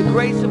 the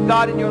grace of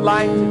God in your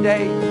life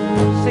today,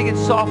 sing it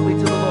softly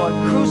to the Lord.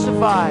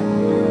 Crucified.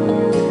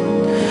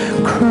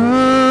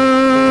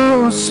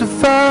 Crucified,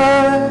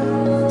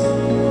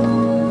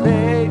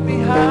 Laid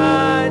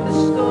behind the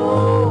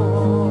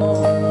stone.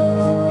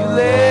 You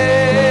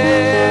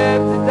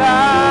lived to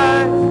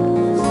die.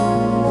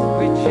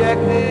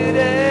 Rejected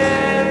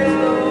and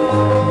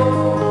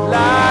alone.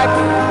 Like a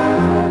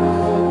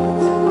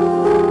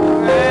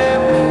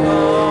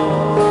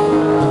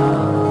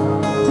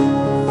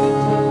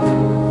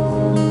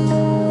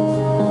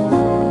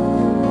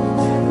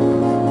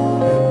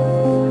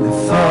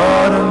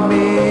thought of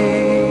me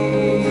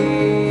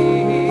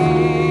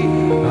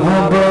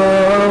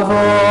above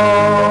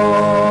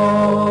all.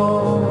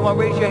 Come on,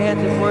 raise your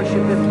hands and worship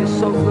Him. You're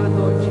so good,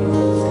 Lord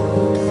Jesus.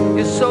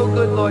 You're so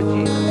good, Lord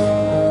Jesus.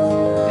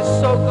 You're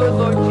so good,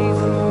 Lord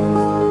Jesus.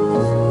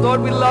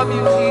 Lord, we love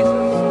you, Jesus.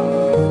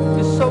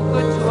 You're so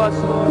good to us,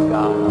 Lord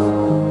God.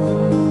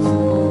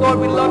 Lord,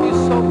 we love you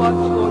so much,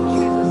 Lord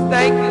Jesus.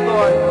 Thank you,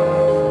 Lord.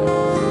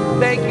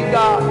 Thank you,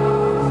 God.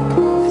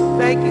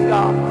 Thank you,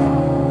 God.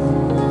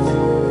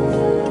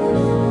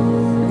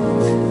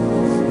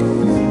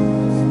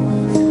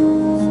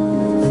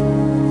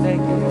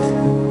 Thank you.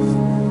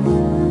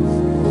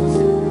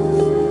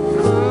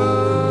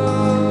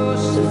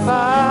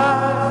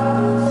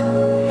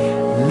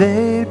 Crucified,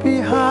 Laid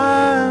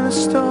behind the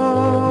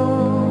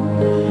stone,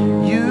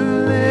 you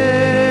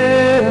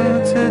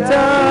lived to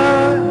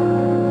die,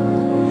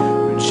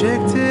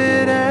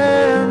 rejected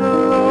and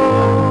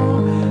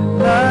alone,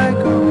 like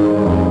a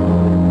rose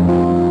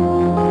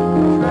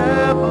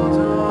trampled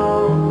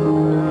on the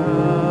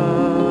ground.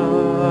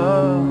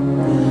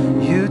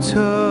 You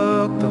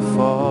took the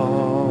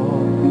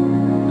fall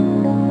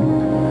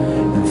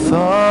and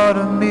thought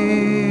of me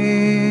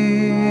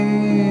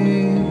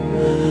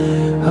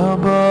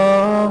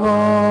above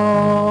all.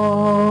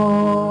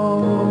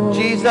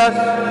 Jesus,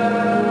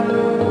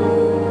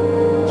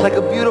 it's like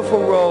a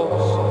beautiful rose.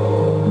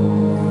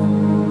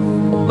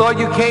 Lord,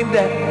 you came to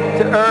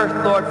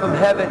earth, Lord, from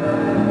heaven.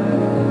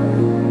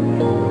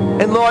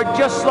 And Lord,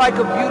 just like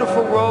a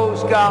beautiful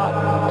rose, God,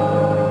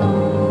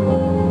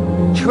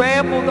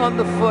 trampled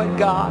underfoot,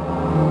 God,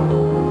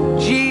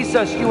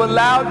 Jesus, you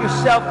allowed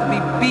yourself to be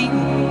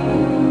beaten.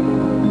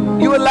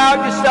 You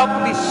allowed yourself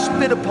to be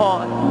spit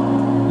upon.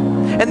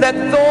 And that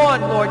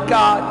thorn, Lord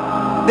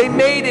God, they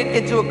made it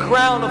into a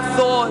crown of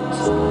thorns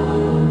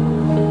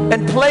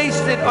and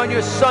placed it on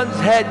your son's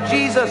head.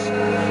 Jesus,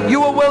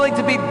 you were willing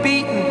to be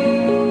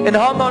beaten and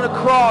hung on a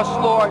cross,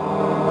 Lord,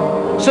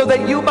 so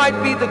that you might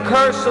be the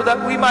curse, so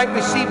that we might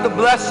receive the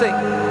blessing,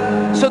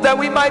 so that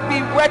we might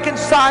be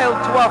reconciled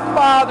to our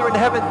Father in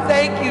heaven.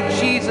 Thank you,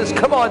 Jesus.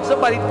 Come on,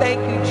 somebody, thank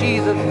you,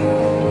 Jesus.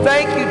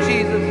 Thank you,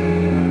 Jesus.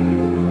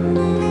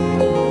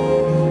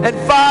 And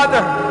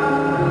Father,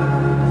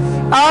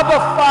 Abba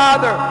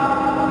Father,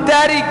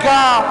 Daddy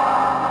God,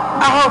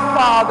 our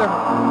Father,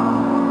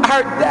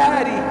 our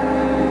Daddy.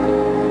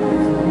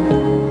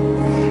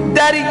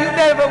 Daddy, you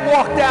never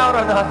walked out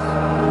on us.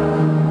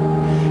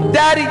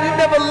 Daddy, you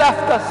never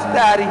left us,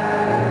 Daddy.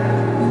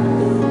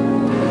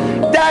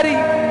 Daddy,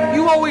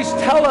 you always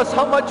tell us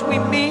how much we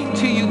mean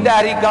to you,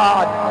 Daddy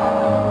God.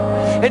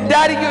 And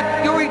Daddy,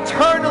 you're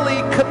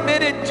eternally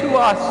committed to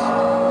us.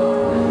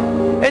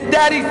 And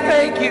Daddy,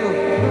 thank you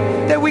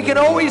that we can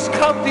always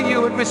come to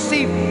you and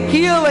receive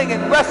healing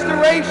and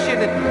restoration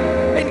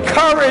and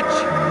courage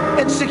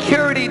and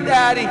security,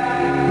 Daddy.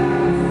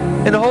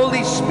 And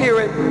Holy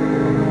Spirit,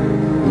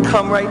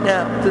 come right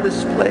now to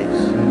this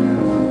place.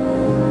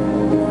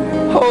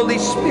 Holy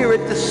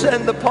Spirit,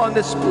 descend upon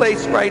this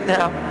place right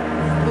now.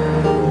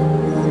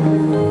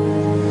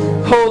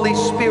 Holy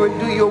Spirit,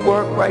 do your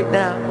work right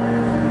now.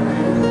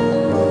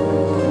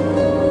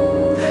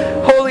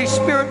 Holy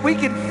Spirit, we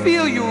can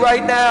feel you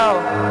right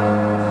now.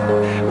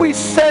 We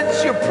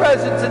sense your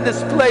presence in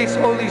this place,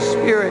 Holy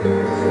Spirit.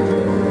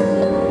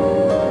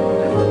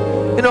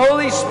 And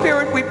Holy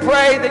Spirit, we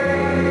pray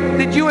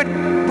that you would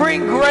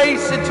bring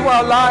grace into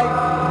our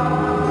life.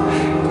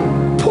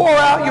 Pour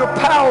out your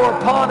power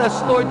upon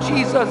us, Lord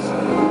Jesus.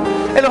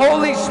 And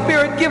Holy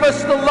Spirit, give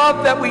us the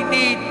love that we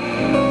need.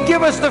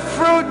 Give us the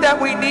fruit that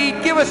we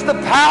need. Give us the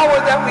power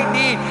that we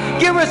need.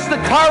 Give us the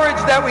courage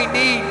that we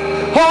need.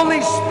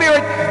 Holy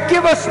Spirit,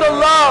 give us the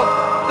love,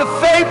 the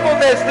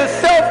faithfulness, the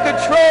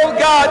self-control,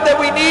 God, that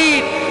we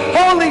need.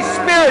 Holy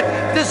Spirit,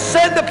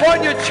 descend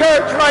upon your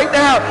church right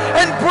now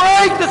and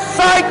break the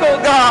cycle,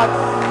 God.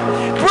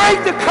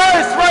 Break the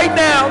curse right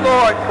now,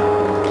 Lord.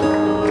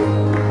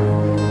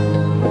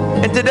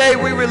 And today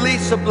we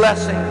release a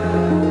blessing.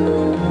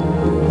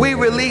 We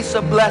release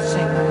a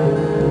blessing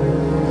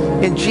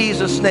in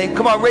Jesus' name.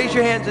 Come on, raise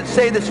your hands and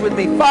say this with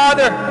me.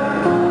 Father,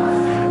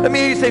 let me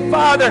hear you say,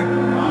 Father,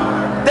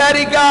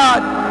 Daddy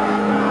God,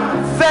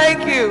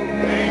 thank you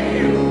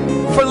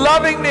for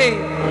loving me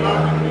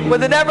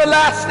with an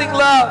everlasting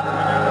love.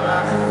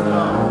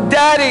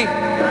 Daddy,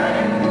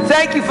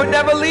 thank you for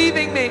never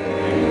leaving me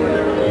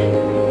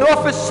nor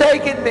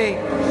forsaking me.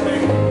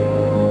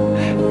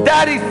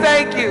 Daddy,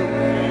 thank you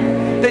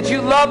that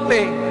you love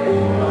me.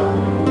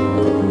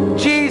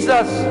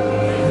 Jesus,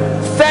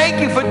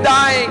 thank you for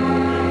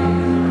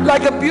dying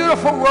like a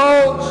beautiful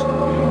rose.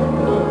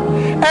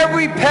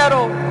 Every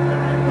petal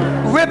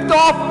ripped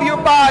off of your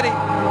body,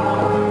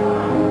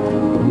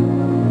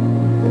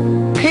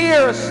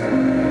 pierced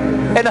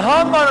and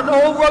hung on an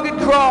old rugged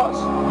cross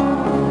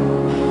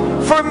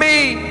for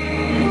me,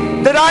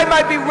 that I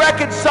might be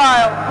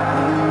reconciled,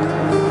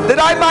 that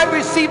I might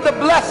receive the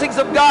blessings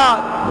of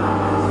God.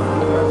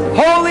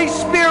 Holy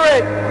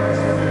Spirit,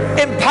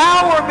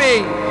 empower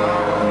me,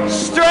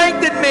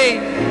 strengthen me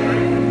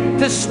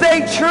to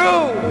stay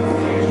true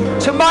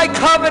to my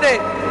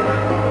covenant.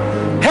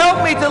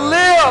 Help me to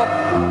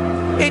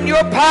live in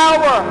your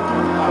power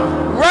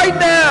right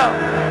now,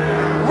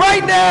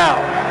 right now,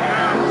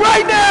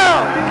 right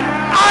now.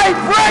 I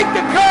break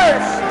the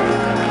curse.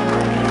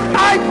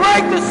 I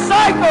break the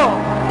cycle,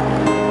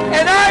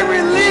 and I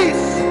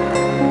release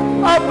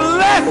a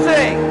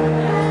blessing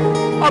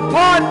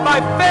upon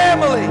my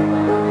family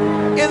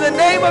in the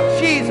name of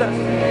Jesus.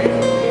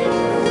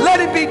 Let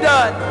it be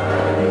done.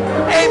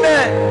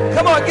 Amen.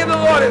 Come on, give the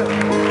Lord a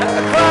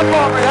clap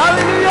offering.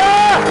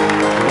 Hallelujah.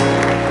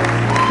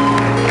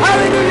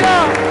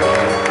 Hallelujah.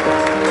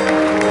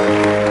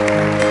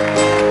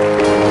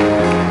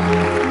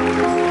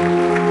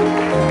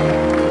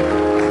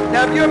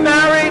 Now, if you're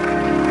married,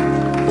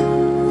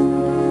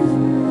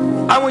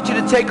 I want you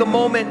to take a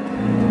moment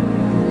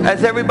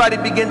as everybody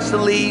begins to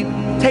leave.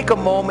 Take a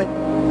moment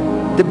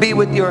to be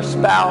with your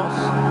spouse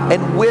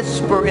and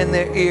whisper in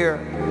their ear.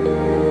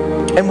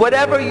 And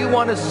whatever you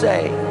want to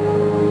say,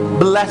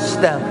 bless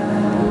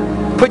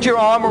them. Put your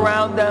arm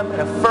around them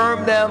and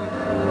affirm them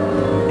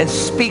and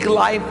speak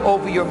life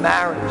over your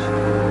marriage.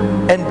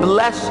 And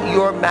bless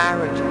your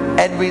marriage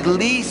and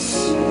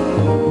release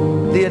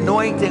the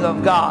anointing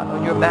of God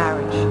on your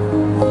marriage.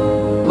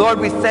 Lord,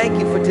 we thank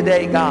you for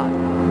today, God.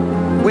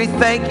 We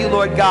thank you,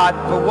 Lord God,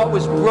 for what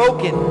was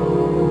broken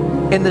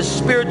in the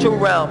spiritual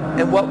realm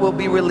and what will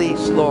be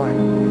released, Lord.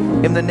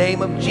 In the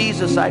name of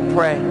Jesus, I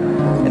pray.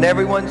 And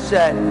everyone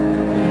said,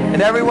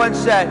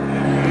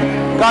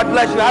 God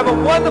bless you. Have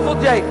a wonderful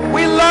day.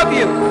 We love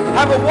you.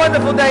 Have a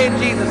wonderful day in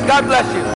Jesus. God bless you.